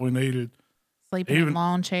I thought we needed. Sleeping in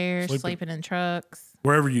lawn chairs, sleeping in trucks.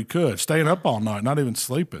 Wherever you could. Staying up all night, not even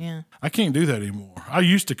sleeping. Yeah. I can't do that anymore. I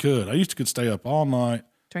used to could stay up all night.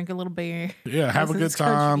 Drink a little beer. Yeah, have a good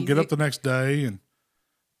time, get up the next day and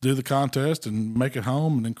do the contest and make it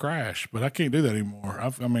home and then crash. But I can't do that anymore.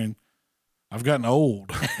 I've gotten old.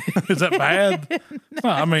 Is that bad?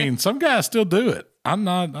 No, some guys still do it. I'm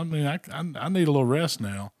not. I need a little rest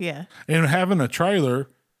now. Yeah. And having a trailer,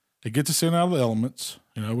 it gets us in out of the elements.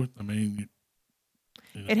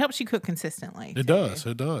 It helps you cook consistently. It does.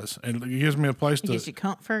 And it gives me a place to gives you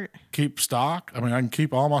comfort. Keep stock. I can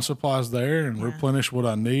keep all my supplies there and replenish what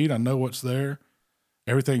I need. I know what's there.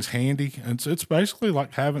 Everything's handy. And it's basically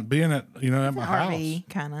like being at my house. RV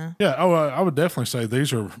kind of. Yeah. Oh, I would definitely say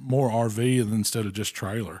these are more RV instead of just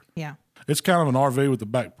trailer. Yeah. It's kind of an RV with a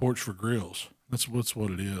back porch for grills. That's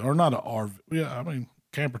what it is. Or not an RV. Yeah.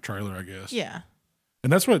 Camper trailer, I guess. Yeah.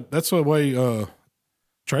 And that's the way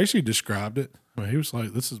Tracy described it. He was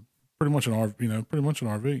like, this is pretty much an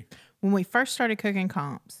RV. When we first started cooking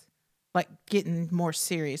comps, like getting more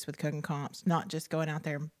serious with cooking comps, not just going out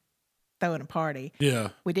there and throwing a party. Yeah.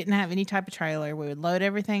 We didn't have any type of trailer. We would load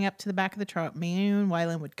everything up to the back of the truck. Me and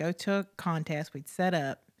Waylon would go to a contest. We'd set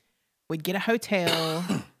up. We'd get a hotel.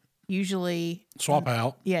 Usually. Swap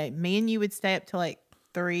out. Yeah. Me and you would stay up till like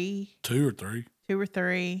 3. 2 or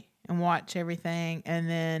 3. And watch everything. And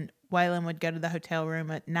then Waylon would go to the hotel room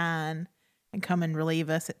at 9 and come and relieve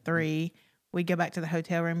us at 3. We'd go back to the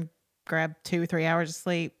hotel room, grab 2 or 3 hours of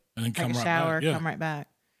sleep, and then take a shower, come right back.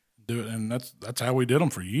 Do it, and that's how we did them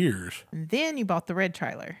for years. And then you bought the red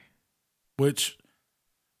trailer, which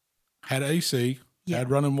had AC, had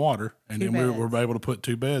running water, and then we were able to put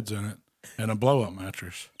 2 beds in it and a blow-up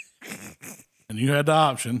mattress. And you had the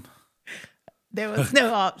option. There was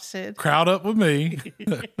no option. Crowd up with me,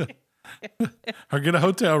 or get a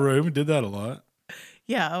hotel room. We did that a lot.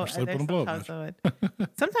 Yeah,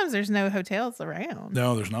 sometimes there's no hotels around.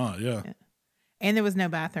 No, there's not. Yeah. And there was no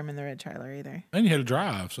bathroom in the red trailer either. And you had to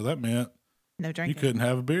drive, so that meant no drinking. You couldn't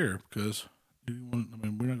have a beer because we're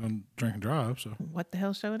not going to drink and drive. So what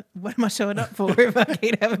am I showing up for if I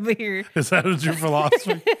can't have a beer? Is that your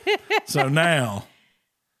philosophy? So now,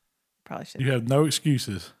 probably should. You have no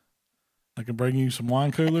excuses. I can bring you some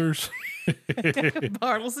wine coolers.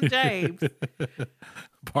 Bartles and James.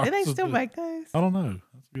 Do they still make those? I don't know.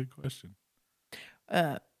 That's a good question.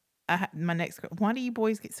 My next. Why do you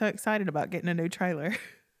boys get so excited about getting a new trailer?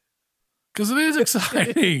 Because it is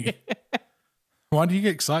exciting. Why do you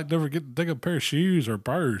get excited to ever take a pair of shoes or a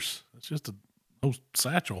purse? It's just a old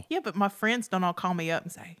satchel. Yeah, but my friends don't all call me up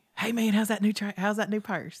and say, "Hey man, how's that new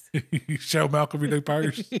purse?" You show Malcolm your new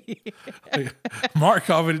purse. Mark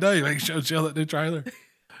called me today. Like, show that new trailer.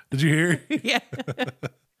 Did you hear? Yeah.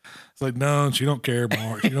 It's like, no, she don't care,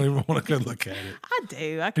 Mark. She don't even want to go look at it. I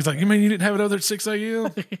do. He's like, you mean you didn't have it over there at 6 a.m.?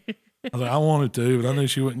 I was like, I wanted to, but I knew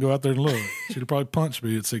she wouldn't go out there and look. She'd have probably punched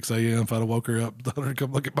me at 6 a.m. if I'd have woke her up and told her to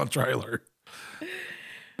come look at my trailer.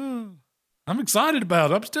 I'm excited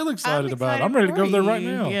about it. I'm still excited about it. I'm ready to go there right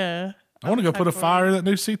now. Yeah. I want to go put a fire in that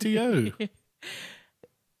new CTO.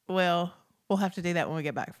 Well, we'll have to do that when we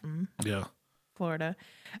get back from Florida.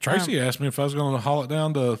 Tracy asked me if I was going to haul it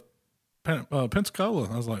down to Pensacola.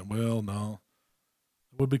 I was like, well, no.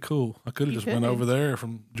 It would be cool. I could have just went over there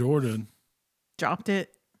from Jordan. Dropped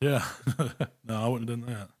it? Yeah. No, I wouldn't have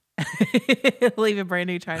done that. Leave a brand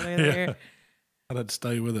new trailer there. I'd have to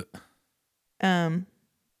stay with it.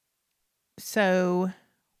 So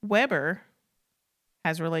Weber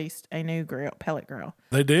has released a new pellet grill.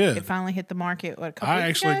 They did. It finally hit the market. A couple I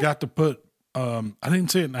weeks actually ago? got to put. I didn't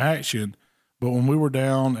see it in action, but when we were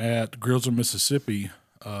down at Grills of Mississippi,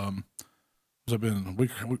 was it been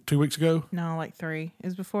 2 weeks ago? No, like 3. It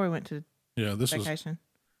was before we went to vacation.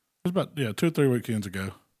 It was about 2 or 3 weekends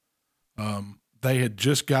ago. They had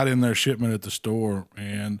just got in their shipment at the store,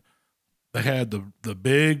 and they had the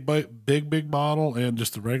big bottle and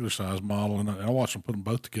just the regular size model, and I watched them put them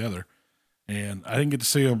both together. And I didn't get to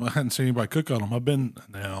see them. I hadn't seen anybody cook on them. I've been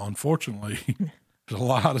now, unfortunately, there's a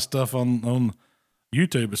lot of stuff on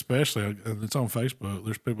YouTube, especially. It's on Facebook.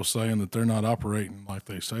 There's people saying that they're not operating like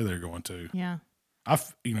they say they're going to. Yeah.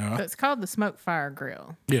 So it's called the Smoke Fire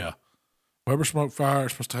Grill. Yeah. Weber Smoke Fire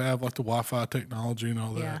is supposed to have like the Wi-Fi technology and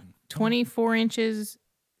all that. Yeah. 24 inches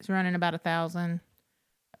is running about $1,000.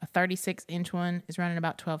 A 36-inch one is running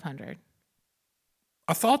about $1,200.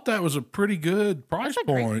 I thought that was a pretty good price That's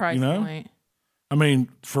a great point. price point. I mean,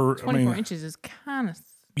 24 inches is kind of.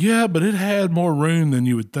 Yeah, but it had more room than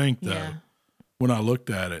you would think, though. Yeah. When I looked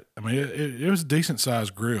at it, I mean, it was a decent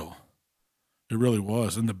sized grill. It really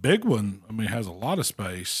was, and the big one, I mean, has a lot of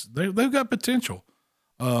space. They've got potential.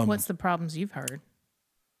 What's the problems you've heard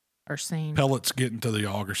or seen? Pellets get into the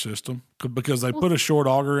auger system because they put a short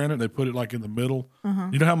auger in it. They put it like in the middle.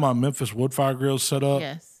 You know how my Memphis wood fire grill's set up?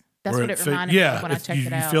 Yes. That's what it reminded me of when I checked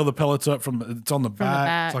it out. You fill the pellets up it's on the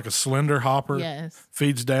back. It's like a slender hopper. Yes.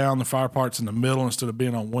 Feeds down, the fire part's in the middle instead of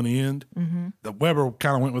being on one end. Mm-hmm. The Weber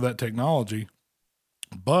kind of went with that technology,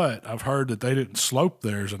 but I've heard that they didn't slope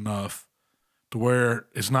theirs enough to where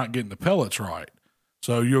it's not getting the pellets right.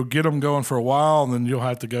 So you'll get them going for a while, and then you'll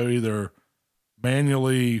have to go either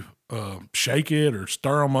manually shake it or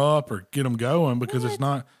stir them up or get them going because there's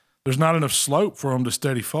not enough slope for them to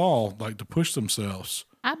steady fall, like to push themselves.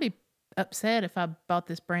 I'd be upset if I bought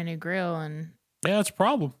this brand new grill and. Yeah, it's a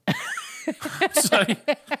problem. So,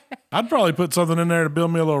 I'd probably put something in there to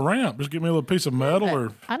build me a little ramp. Just give me a little piece of metal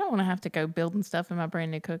or. I don't want to have to go building stuff in my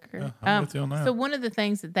brand new cooker. Yeah, I'm with you on that. So one of the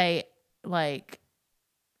things that they like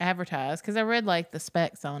advertise, because I read like the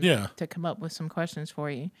specs on it to come up with some questions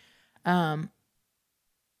for you.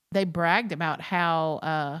 They bragged about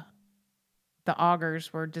how the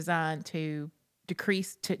augers were designed to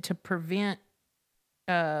decrease to prevent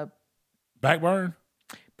backburn.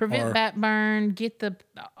 Backburn, get the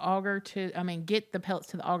get the pellets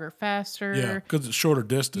to the auger faster. Yeah, because it's shorter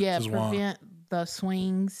distance. Yeah, prevent the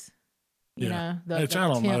swings. You know, the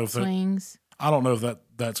temp swings. I don't know if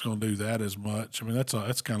that's going to do that as much. I mean,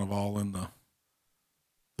 that's kind of all in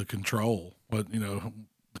the control. But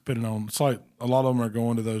depending on, it's like a lot of them are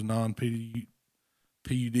going to those non-PUD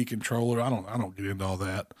controller. I don't get into all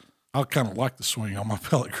that. I kind of like the swing on my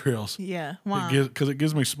pellet grills. Yeah, why? Because it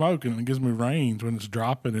gives me smoke and it gives me range when it's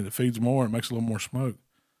dropping and it feeds more. It makes a little more smoke.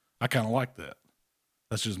 I kind of like that.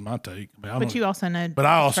 That's just my take. But you also know. But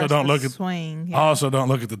I also don't look at swing. Yeah. I also don't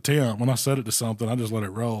look at the temp. When I set it to something, I just let it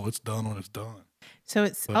roll. It's done when it's done. So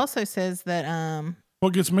it also says that.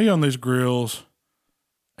 What gets me on these grills,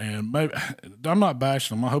 and maybe I'm not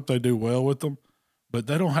bashing them. I hope they do well with them, but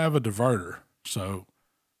they don't have a diverter. So,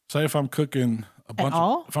 say if I'm cooking a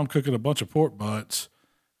bunch of pork butts,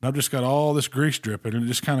 and I've just got all this grease dripping, and it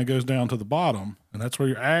just kind of goes down to the bottom, and that's where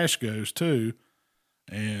your ash goes too.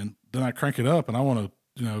 And then I crank it up, and I want to,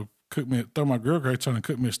 throw my grill grates on and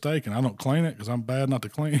cook me a steak, and I don't clean it because I'm bad not to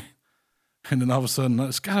clean. And then all of a sudden,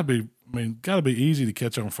 it's got to be easy to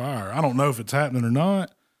catch on fire. I don't know if it's happening or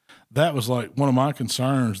not. That was like one of my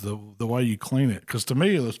concerns, the way you clean it. Because to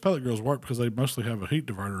me, those pellet grills work because they mostly have a heat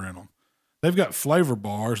diverter in them. They've got flavor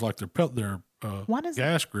bars like their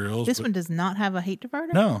gas grills. This one does not have a heat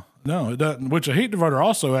diverter? No, it doesn't. Which a heat diverter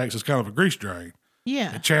also acts as kind of a grease drain.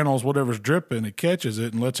 Yeah. It channels whatever's dripping, it catches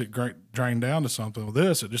it and lets it drain down to something. With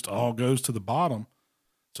this, it just all goes to the bottom.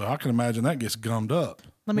 So I can imagine that gets gummed up.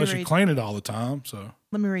 Unless you clean it all the time. So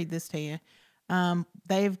let me read this to you.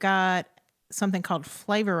 They've got something called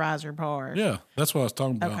flavorizer bars. Yeah, that's what I was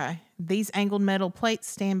talking about. Okay. These angled metal plates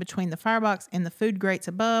stand between the firebox and the food grates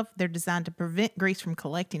above. They're designed to prevent grease from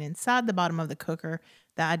collecting inside the bottom of the cooker.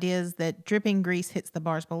 The idea is that dripping grease hits the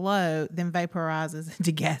bars below, then vaporizes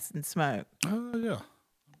into gas and smoke. Oh, yeah.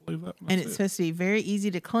 I believe that. And it's supposed to be very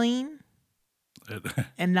easy to clean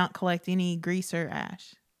and not collect any grease or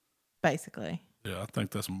ash, basically. Yeah, I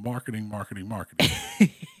think that's marketing.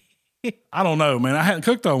 I don't know, man. I hadn't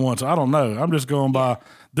cooked on one, so I don't know. I'm just going by,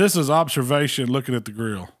 this is observation looking at the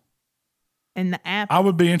grill. And the app. I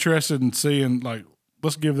would be interested in seeing, like,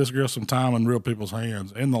 let's give this grill some time in real people's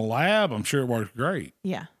hands. In the lab, I'm sure it works great.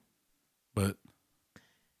 Yeah. But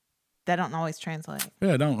that don't always translate.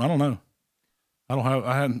 Yeah, I don't know. I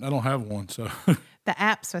don't have one, so. The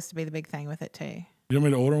app's supposed to be the big thing with it too. You want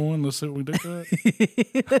me to order one? Let's see what we do to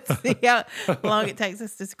it. Let's see how long it takes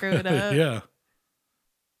us to screw it up. Yeah.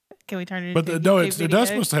 Can we turn it into a YouTube it does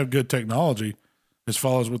supposed to have good technology as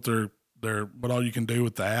far as with their what all you can do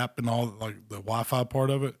with the app and all, like the Wi-Fi part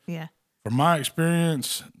of it. Yeah. From my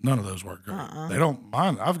experience, none of those work great. They don't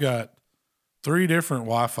mind. I've got 3 different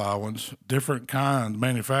Wi-Fi ones, different kinds,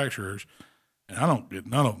 manufacturers, and I don't get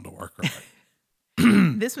none of them to work right.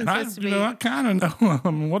 This one's supposed to be. I kind of know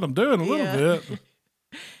what I'm doing a little bit.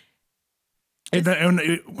 And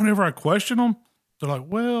whenever I question them, they're like,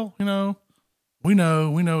 "Well, we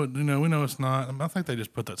know it's not." I think they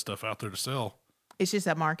just put that stuff out there to sell. It's just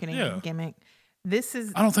a marketing gimmick. This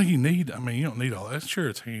is I don't think you need. I mean, you don't need all that. Sure,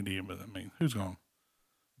 it's handy, but I mean, who's going to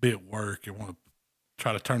be at work and want to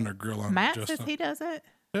try to turn their grill on? Matt says he does it.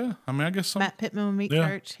 Yeah, I mean, I guess Matt Pittman with Meat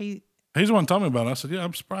Church. He's the one telling me about it. I said, yeah,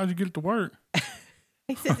 I'm surprised you get it to work.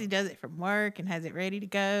 He says he does it from work and has it ready to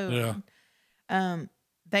go. Yeah. And,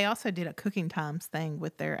 they also did a cooking times thing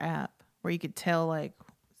with their app where you could tell, like,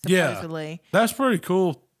 supposedly. Yeah, that's pretty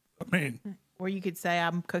cool. I mean, where you could say,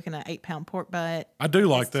 I'm cooking an 8-pound pork butt. I do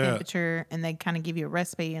like that. Temperature, and they kind of give you a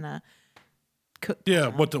recipe and a cook. Yeah,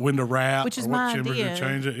 when to wrap, which is or my what temperature idea. to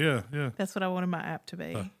change it. Yeah, yeah. That's what I wanted my app to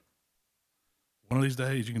be. One of these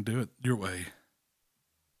days, you can do it your way.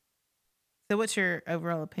 So, what's your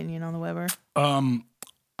overall opinion on the Weber?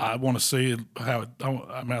 I want to see how.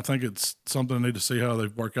 I think it's something I need to see how they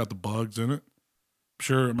work out the bugs in it.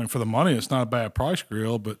 Sure, I mean for the money, it's not a bad price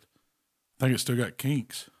grill, but I think it's still got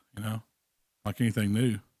kinks. You know, like anything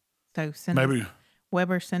new. So maybe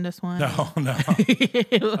Weber send us one. No.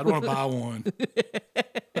 I'd want to buy one.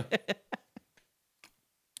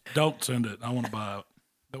 Don't send it. I want to buy it.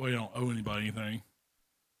 That way, I don't owe anybody anything.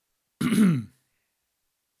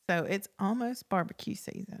 So it's almost barbecue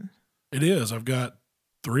season. It is. I've got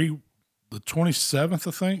 3. The 27th,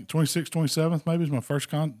 I think, 26th, 27th, maybe is my first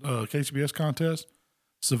KCBS contest.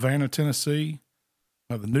 Savannah, Tennessee.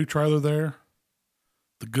 I have the new trailer there.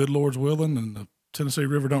 The good Lord's willing, and the Tennessee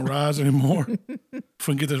River don't rise anymore. If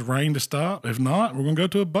we can get this rain to stop. If not, we're going to go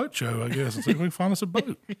to a boat show, I guess, and see if we can find us a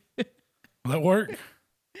boat. Will that work?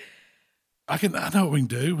 I know what we can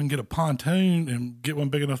do. We can get a pontoon and get one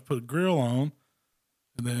big enough to put a grill on.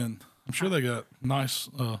 And then I'm sure they got nice...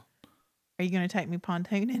 Are you going to take me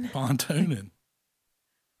pontooning? Pontooning.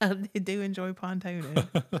 I do enjoy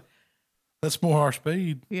pontooning. That's more our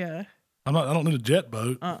speed. Yeah. I don't need a jet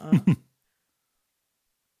boat. I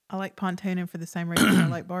like pontooning for the same reason I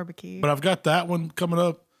like barbecue. But I've got that one coming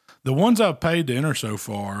up. The ones I've paid to enter so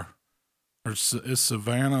far is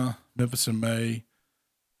Savannah, Memphis in May,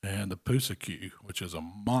 and the BBQ, which is a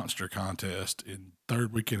monster contest in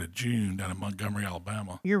third weekend of June down in Montgomery,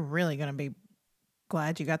 Alabama. You're really going to be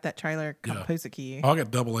glad you got that trailer called BBQ. I got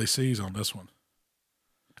double ACs on this one.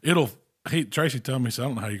 Tracy told me, he said, I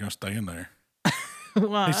don't know how you're going to stay in there.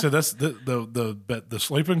 Why? He said that's the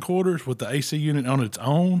sleeping quarters with the AC unit on its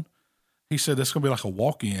own. He said that's going to be like a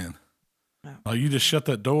walk-in. Oh. Like you just shut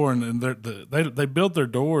that door, and they built their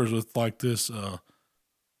doors with like this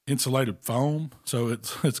insulated foam, so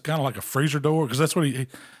it's kind of like a freezer door, because that's what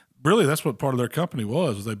that's what part of their company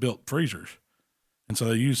was they built freezers, and so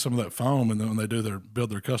they use some of that foam, and then when they build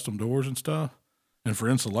their custom doors and stuff, and for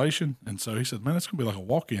insulation, and so he said, man, it's going to be like a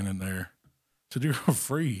walk-in in there. So you're going to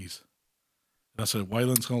freeze. And I said,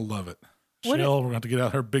 Waylon's going to love it. Shell, we're going to have to get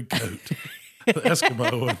out her big coat, the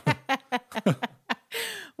Eskimo.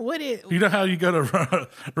 You know how you go to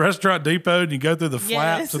Restaurant Depot and you go through the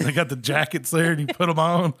flaps and they got the jackets there and you put them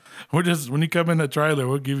on? When you come in the trailer,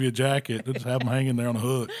 we'll give you a jacket. We'll just have them hanging there on a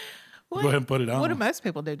hook. Go ahead and put it on. What do most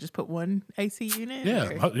people do? Just put one AC unit?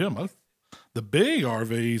 Yeah. Most, the big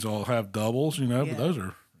RVs all have doubles, but those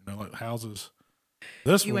are like houses.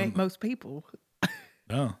 You ain't most people.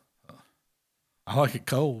 No. I like it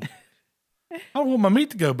cold. I don't want my meat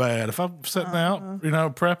to go bad. If I'm sitting out,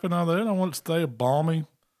 prepping all that, I want it to stay balmy,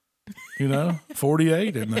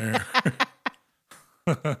 48 in there.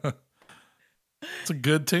 It's a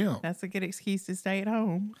good temp. That's a good excuse to stay at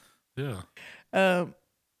home. Yeah.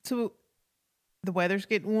 So the weather's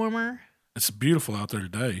getting warmer. It's beautiful out there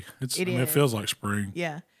today. It feels like spring.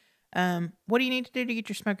 Yeah. What do you need to do to get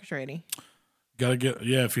your smokers ready? Got to get,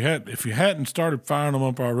 if you hadn't started firing them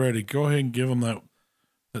up already, go ahead and give them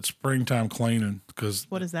that springtime cleaning. Because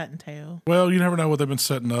what does that entail? Well, you never know what they've been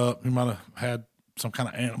setting up. You might have had some kind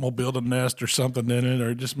of animal build a nest or something in it,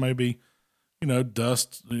 or just maybe,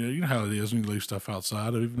 dust. You know how it is when you leave stuff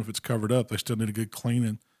outside. Even if it's covered up, they still need a good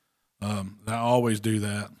cleaning. I always do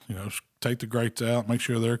that. Take the grates out, make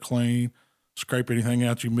sure they're clean, scrape anything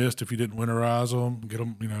out you missed if you didn't winterize them, get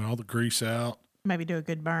them, all the grease out. Maybe do a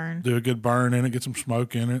good burn. Do a good burn in it, get some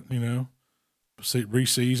smoke in it,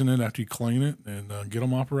 re-season it after you clean it, and get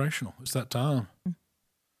them operational. It's that time.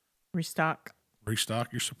 Restock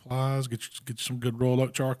your supplies. Get you some good rolled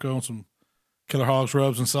up charcoal and some Killer Hogs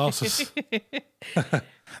rubs and sauces.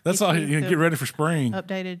 That's all. Get ready for spring.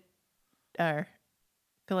 Updated,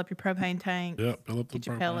 fill up your propane tank. Yep, fill up the Get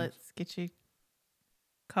your pellets. Get your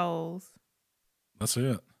coals. That's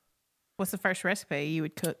it. What's the first recipe you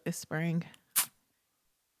would cook this spring?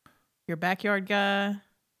 Your backyard guy.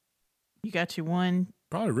 You got your one.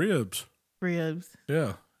 Probably ribs.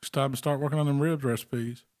 Yeah. It's time to start working on them ribs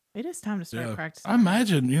recipes. It is time to start practicing. I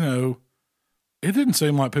imagine, it didn't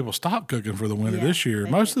seem like people stopped cooking for the winter this year.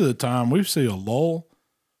 Most of the time, we see a lull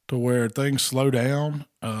to where things slow down,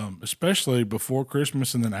 especially before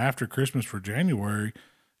Christmas and then after Christmas for January.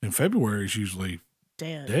 And February is usually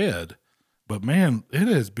dead. But man, it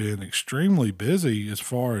has been extremely busy as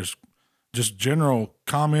far as just general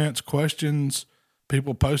comments, questions,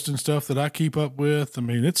 people posting stuff that I keep up with. I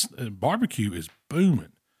mean, barbecue is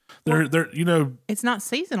booming. It's not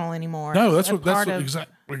seasonal anymore. No,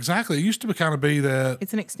 exactly. It used to kind of be that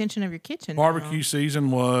it's an extension of your kitchen. Barbecue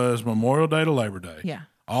season was Memorial Day to Labor Day. Yeah.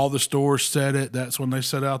 All the stores set it. That's when they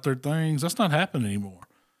set out their things. That's not happening anymore.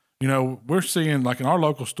 We're seeing, like in our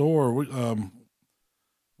local store,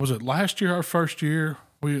 was it last year, our first year,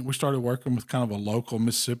 we started working with kind of a local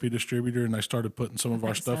Mississippi distributor, and they started putting some of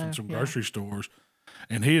our stuff in some grocery stores.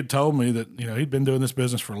 And he had told me that, he'd been doing this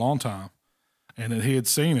business for a long time, and that he had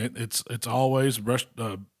seen it. It's always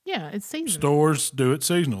it's seasonal. Stores do it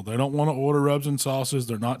seasonal. They don't want to order rubs and sauces.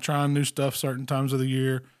 They're not trying new stuff certain times of the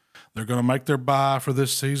year. They're going to make their buy for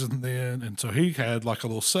this season then. And so he had like a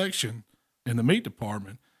little section in the meat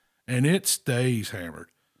department, and it stays hammered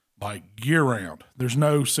like year round. There's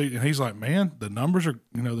no seat. And he's like, man, the numbers are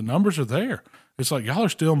there. It's like, y'all are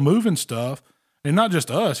still moving stuff. And not just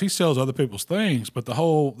us, he sells other people's things, but the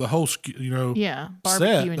whole set,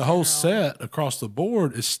 the whole set across the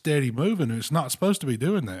board is steady moving, and it's not supposed to be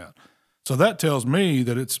doing that. So that tells me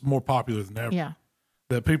that it's more popular than ever. Yeah.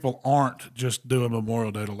 That people aren't just doing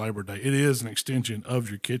Memorial Day to Labor Day. It is an extension of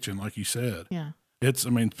your kitchen, like you said. Yeah.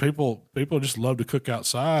 People just love to cook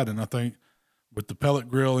outside, and I think with the pellet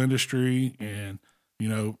grill industry and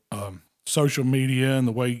social media and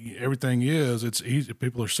the way everything is, it's easy.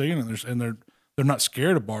 People are seeing it, and they're not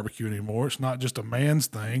scared of barbecue anymore. It's not just a man's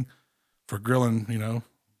thing for grilling.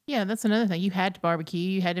 Yeah, that's another thing. You had to barbecue.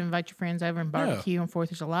 You had to invite your friends over and barbecue on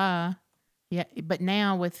 4th of July. Yeah, but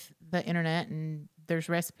now with the internet and there's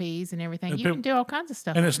recipes and everything, you can do all kinds of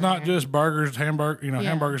stuff. And it's not just burgers,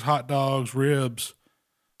 hamburgers, hot dogs, ribs,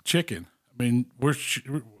 chicken. I mean,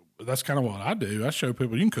 that's kind of what I do. I show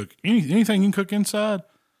people you can cook anything you can cook inside.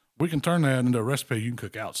 We can turn that into a recipe you can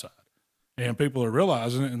cook outside. And people are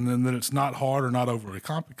realizing it, and then that it's not hard or not overly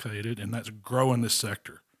complicated, and that's growing this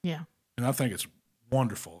sector. Yeah. And I think it's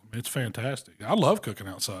wonderful. It's fantastic. I love cooking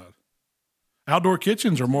outside. Outdoor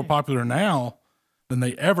kitchens are more popular now than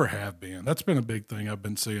they ever have been. That's been a big thing I've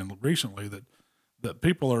been seeing recently, that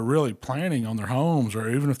people are really planning on their homes, or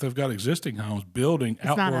even if they've got existing homes, building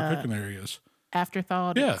outdoor cooking areas.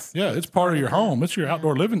 Afterthought. Yeah, it's part of your home. It's your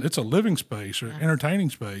outdoor living. It's a living space or entertaining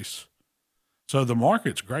space. So the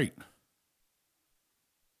market's great.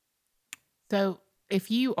 So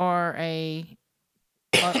if you are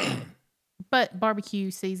but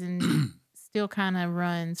barbecue season still kind of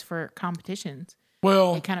runs for competitions.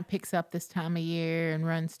 Well, it kind of picks up this time of year and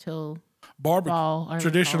runs till fall.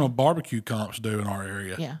 Traditional barbecue comps do in our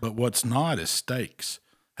area. Yeah. But what's not is steaks.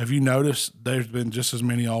 Have you noticed there's been just as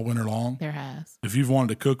many all winter long? There has. If you've wanted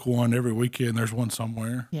to cook one every weekend, there's one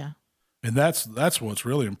somewhere. Yeah. And that's what's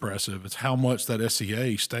really impressive. It's how much that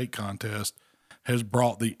SCA steak contest has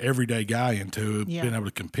brought the everyday guy into being able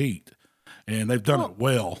to compete. And they've done it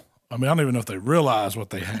well. I mean, I don't even know if they realized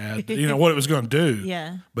what they had, what it was going to do.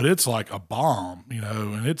 Yeah. But it's like a bomb,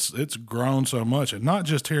 and it's grown so much. And not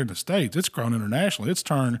just here in the States, it's grown internationally. It's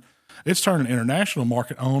turned an international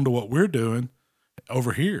market on to what we're doing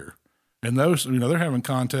over here. And those, they're having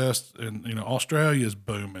contests, and, Australia's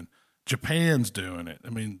booming. Japan's doing it. I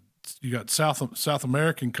mean, you got South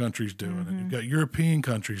American countries doing it. You've got European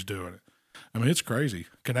countries doing it. I mean, it's crazy.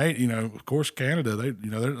 Canada, of course, Canada,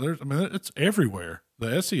 it's everywhere.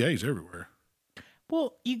 The SCA is everywhere.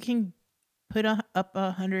 Well, you can put up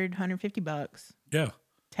 $150. Yeah.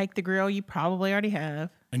 Take the grill you probably already have.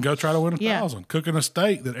 And go try to win 1,000. Cooking a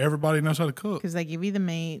steak that everybody knows how to cook. Because they give you the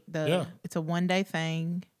meat. It's a one-day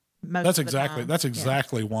thing. That's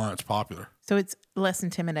exactly why it's popular. So it's less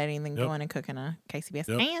intimidating than going and cooking a KCBS.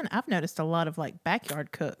 Yep. And I've noticed a lot of like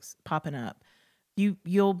backyard cooks popping up.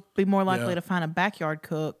 You'll be more likely to find a backyard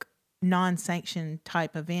cook non-sanctioned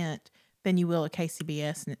type event than you will a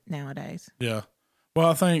KCBS nowadays. Yeah.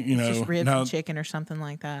 Well, I think, it's just ribs and chicken or something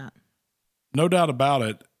like that. No doubt about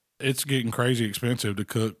it. It's getting crazy expensive to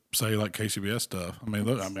cook, say, like KCBS stuff. I mean,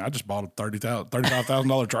 I just bought a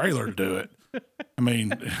 $35,000 trailer to do it. I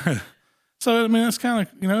mean, so, it's kind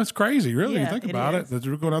of, it's crazy, really. You think about it, that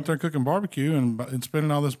you're going out there cooking barbecue and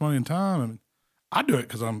spending all this money and time. And I do it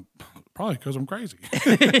because I'm crazy.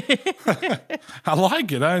 I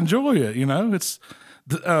like it. I enjoy it. It's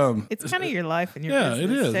kind of your life and your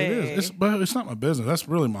business. Yeah, it is. But it's not my business. That's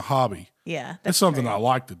really my hobby. Yeah. It's something I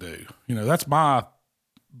like to do. That's my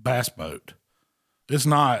bass boat it's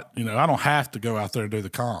not, I don't have to go out there and do the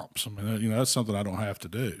comps. I mean, that's something I don't have to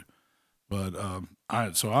do. But I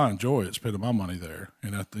enjoy it, spending my money there,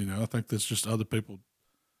 and I think that's just other people.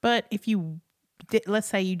 But if let's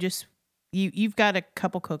say you've got a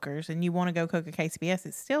couple cookers and you want to go cook a KCBS,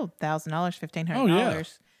 it's still $1,000,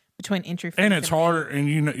 $1,500 between entry fees, and it's harder. And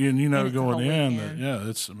going in that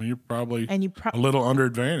it's you're probably a little under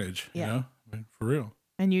advantage. I mean, for real.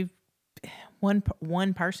 And you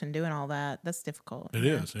one person doing all that, that's difficult. It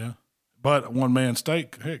is, yeah. But one man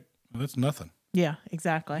steak, heck, that's nothing. Yeah,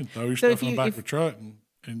 exactly. You throw your stuff in the back of the truck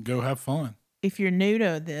and go have fun. If you're new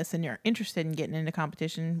to this and you're interested in getting into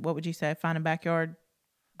competition, what would you say? Find a backyard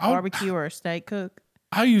barbecue or a steak cook?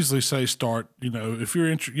 I usually say start, if you're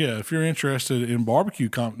interested in barbecue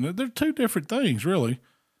they're two different things, really.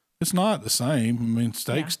 It's not the same. I mean,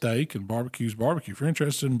 steak, and barbecue's barbecue. If you're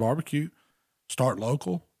interested in barbecue, start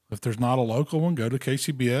local. If there's not a local one, go to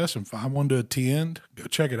KCBS and find one to attend. Go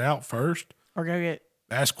check it out first. Or go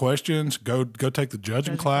ask questions, go take the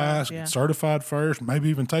judging class, get certified first, maybe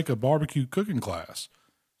even take a barbecue cooking class.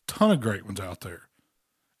 Ton of great ones out there.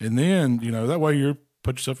 And then, that way you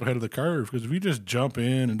put yourself ahead of the curve, because if you just jump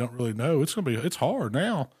in and don't really know, it's hard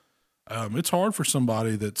now. It's hard for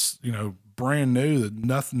somebody that's, brand new,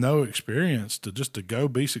 that no experience to go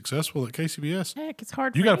be successful at KCBS. Heck, it's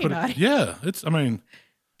hard for anybody.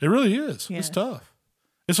 It really is. Yeah. It's tough.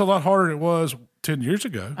 It's a lot harder than it was 10 years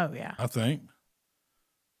ago. Oh, yeah. I think.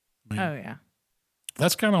 Yeah.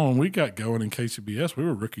 That's kind of when we got going in KCBS. We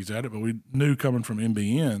were rookies at it, but we knew coming from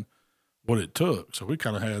MBN what it took. So we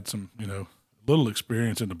kind of had some, little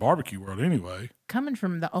experience in the barbecue world anyway. Coming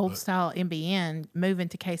from the old style MBN, moving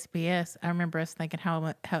to KCBS, I remember us thinking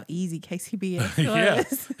how easy KCBS was. Yeah,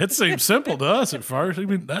 it seemed simple to us at first. I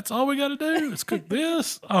mean, that's all we got to do is cook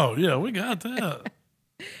this. Oh, yeah, we got that.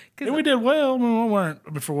 And we did well. I mean, we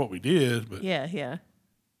weren't for what we did, but yeah.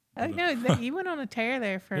 Oh no, you went on a tear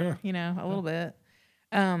there for a little bit.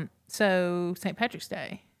 So St. Patrick's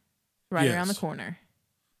Day, around the corner.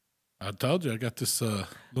 I told you I got this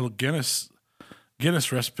little Guinness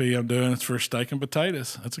recipe I'm doing. It's for steak and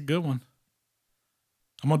potatoes. That's a good one.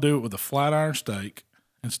 I'm gonna do it with a flat iron steak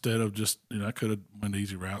instead of just I could have went the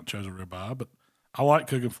easy route and chose a ribeye, but I like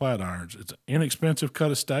cooking flat irons. It's an inexpensive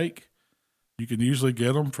cut of steak. You can usually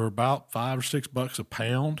get them for about $5 or $6 a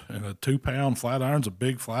pound, and a 2-pound flat iron's a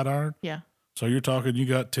big flat iron. Yeah. So you're talking you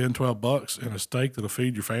got $10, $12 in a steak that'll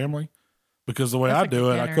feed your family. Because the way I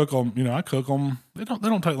do it, I cook them. I cook them. They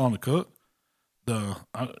don't take long to cook.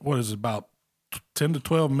 About 10 to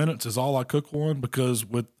 12 minutes is all I cook one. Because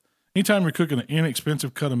anytime you're cooking an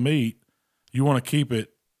inexpensive cut of meat, you want to keep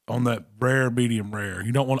it on that rare, medium rare.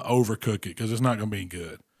 You don't want to overcook it because it's not going to be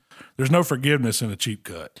good. There's no forgiveness in a cheap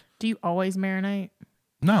cut. Do you always marinate?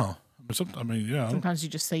 No. Sometimes you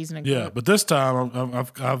just season and cook. Cook. But this time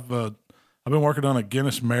I've been working on a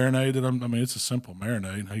Guinness marinade. It's a simple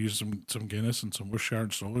marinade. I use some Guinness and some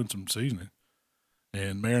Worcestershire sauce and some seasoning,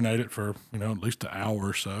 and marinate it for at least an hour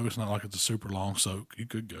or so. It's not like it's a super long soak. You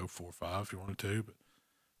could go 4 or 5 if you wanted to,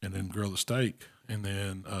 and then grill the steak and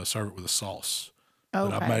then serve it with a sauce.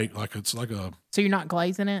 Okay. That I make it's like a. So you're not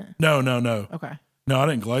glazing it? No. Okay. No, I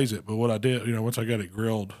didn't glaze it, but what I did, once I get it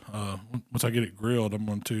grilled, I'm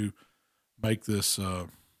going to make this.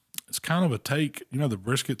 It's kind of a take, the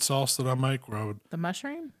brisket sauce that I make where I would. The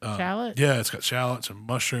mushroom? Shallot? Yeah, it's got shallots and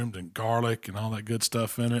mushrooms and garlic and all that good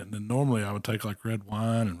stuff in it. And then normally I would take like red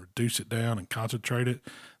wine and reduce it down and concentrate it.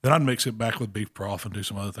 Then I'd mix it back with beef broth and do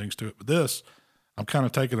some other things to it. But this, I'm kind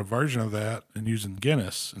of taking a version of that and using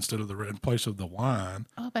Guinness instead of in place of the wine.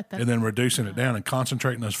 Oh, I bet that's. And then reducing it down and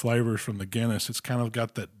concentrating those flavors from the Guinness. It's kind of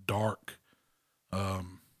got that dark,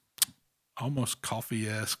 almost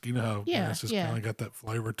coffee-esque. How Guinness has kind of got that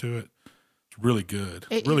flavor to it. It's really good.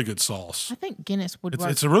 Really good sauce. I think Guinness would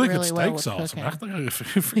work. It's a really good steak well sauce. I think I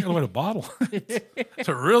forgot a way to bottle it. It's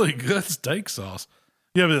a really good steak sauce.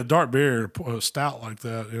 Yeah, but a dark beer, a stout like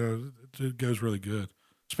that, it goes really good,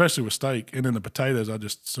 especially with steak. And then the potatoes, I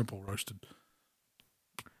just simple roasted,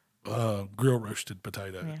 grill roasted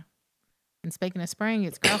potato. Yeah. And speaking of spring,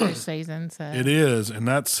 it's crawfish season. So it is, and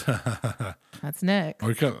that's next.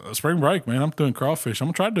 Spring break, man. I'm doing crawfish. I'm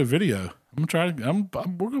gonna try to do a video. We're gonna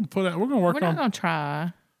put out. We're gonna work on. We're not gonna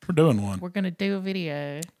try. We're doing one. We're gonna do a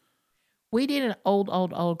video. We did an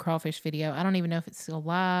old crawfish video. I don't even know if it's still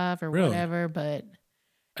live or whatever, but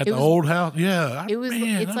at the old house, yeah.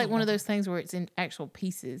 It's like one of those things where it's in actual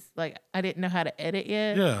pieces. Like I didn't know how to edit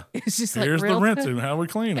yet. Yeah, it's just here's like the rinsing, how we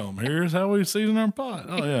clean them. Here's how we season our pot.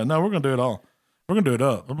 Oh yeah, no, we're gonna do it all. We're gonna do it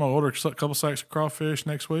up. I'm gonna order a couple sacks of crawfish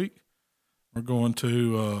next week. We're going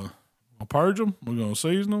to purge them. We're gonna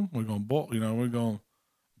season them. We're gonna boil. We're gonna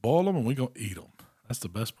boil them and we're gonna eat them. That's the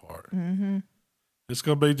best part. Mm-hmm. It's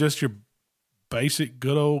going to be just your basic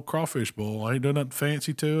good old crawfish boil. I ain't doing nothing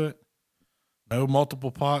fancy to it. No multiple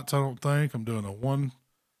pots, I don't think. I'm doing a one.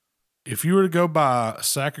 If you were to go buy a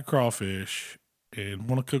sack of crawfish and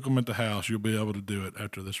want to cook them at the house, you'll be able to do it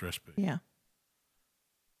after this recipe. Yeah.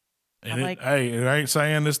 And it ain't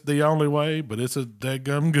saying it's the only way, but it's a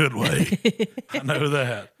deadgum good way. I know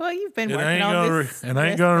that. Well, you've been working on this. It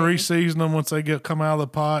ain't going to re-season them once they come out of the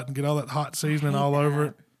pot and get all that hot seasoning all over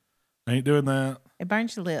it. Ain't doing that. It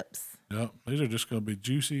burns your lips. Yep. These are just going to be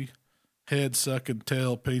juicy, head-sucking,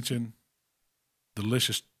 tail-pinching,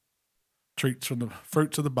 delicious treats from the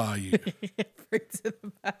fruits of the bayou. Fruits of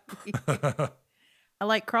the bayou. I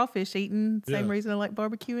like crawfish eating. Same reason I like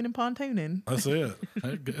barbecuing and pontooning. That's it.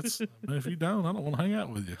 If you don't, I don't want to hang out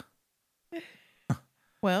with you.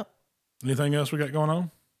 Well. Anything else we got going on?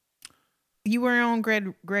 You were on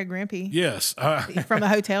Greg Rempe. Yes. From a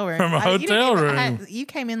hotel room. From a hotel room. You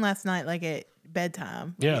came in last night like at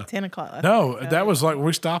bedtime. Like at 10 o'clock. No, that was like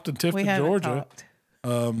we stopped in Tifton, Georgia.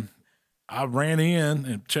 Talked. I ran in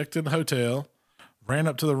and checked in the hotel, ran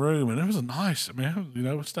up to the room, and it was a nice, I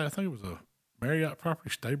think it was a Marriott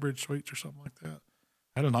property, Staybridge Suites or something like that.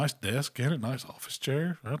 Had a nice desk in it, nice office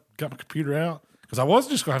chair. I got my computer out because I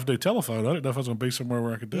wasn't just going to have to do telephone. I didn't know if I was going to be somewhere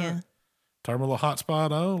where I could do it. Turned my little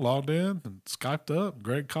hotspot on, logged in, and Skyped up.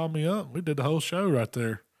 Greg called me up. We did the whole show right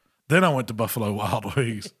there. Then I went to Buffalo Wild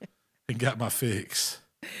Wings and got my fix.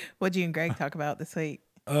 What'd you and Greg talk about this week?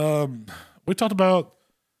 We talked about,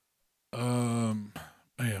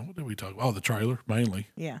 what did we talk about? Oh, the trailer, mainly.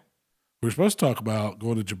 Yeah. We were supposed to talk about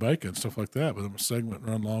going to Jamaica and stuff like that, but then my segment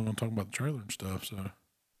run long on talking about the trailer and stuff. So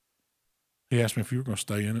he asked me if you were going to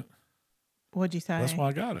stay in it. What'd you say? That's why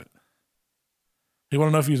I got it. He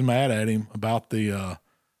wanted to know if he was mad at him about the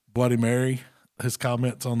Bloody Mary, his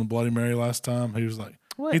comments on the Bloody Mary last time. He was like,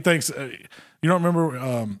 what? He thinks, you don't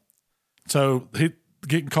remember, so he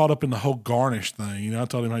getting caught up in the whole garnish thing. I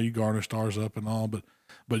told him how you garnished ours up and all, but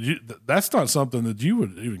that's not something that you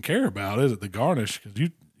would even care about, is it? The garnish,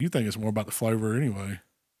 because you think it's more about the flavor anyway.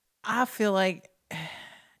 I feel like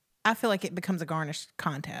it becomes a garnish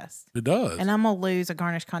contest. It does. And I'm going to lose a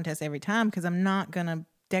garnish contest every time because I'm not going to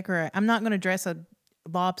decorate. I'm not going to dress a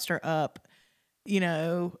lobster up, in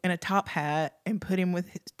a top hat and put him with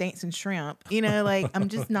dancing shrimp. I'm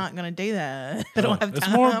just not going to do that. I don't have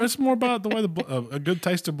time. It's more about the way a good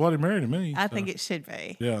tasting Bloody Mary to me. I think it should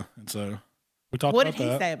be. Yeah. And so we talked about that. What did he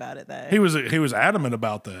say about it, though? He was adamant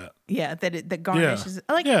about that. Yeah, the garnish is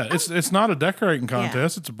like. Yeah, it's not a decorating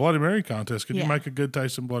contest. It's a Bloody Mary contest. Can you make a good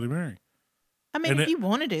tasting Bloody Mary? I mean, if you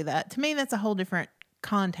want to do that, to me, that's a whole different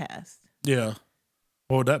contest. Yeah.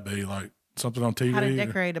 What would that be? Like something on TV? How to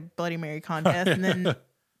decorate a Bloody Mary contest and then,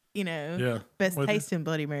 best tasting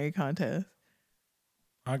Bloody Mary contest.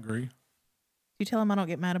 I agree. You tell him I don't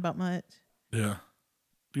get mad about much. Yeah.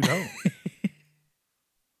 You don't. That's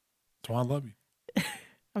why I love you.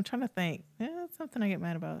 I'm trying to think. Yeah, that's something I get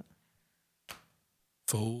mad about.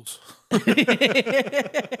 Fools.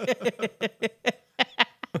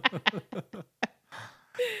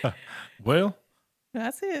 Well,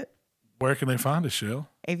 that's it. Where can they find us, Shell?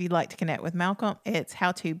 If you'd like to connect with Malcolm, it's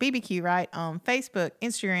How to BBQ Right on Facebook,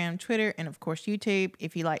 Instagram, Twitter, and of course YouTube.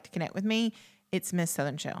 If you'd like to connect with me, it's Miss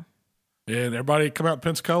Southern Shell. Yeah, and everybody come out to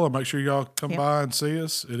Pensacola. Make sure y'all come by and see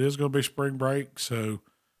us. It is going to be spring break, so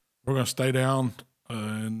we're going to stay down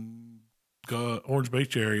in Orange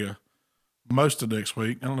Beach area most of next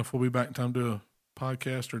week. I don't know if we'll be back in time to do a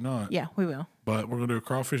podcast or not. Yeah, we will. But we're going to do a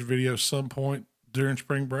crawfish video some point during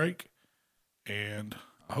spring break, and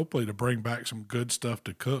hopefully to bring back some good stuff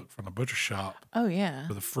to cook from the butcher shop. Oh, yeah.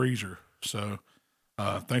 For the freezer. So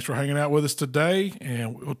thanks for hanging out with us today,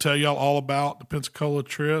 and we'll tell y'all all about the Pensacola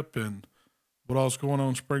trip and what all's going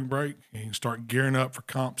on spring break. And you can start gearing up for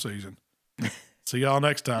comp season. See y'all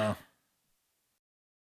next time.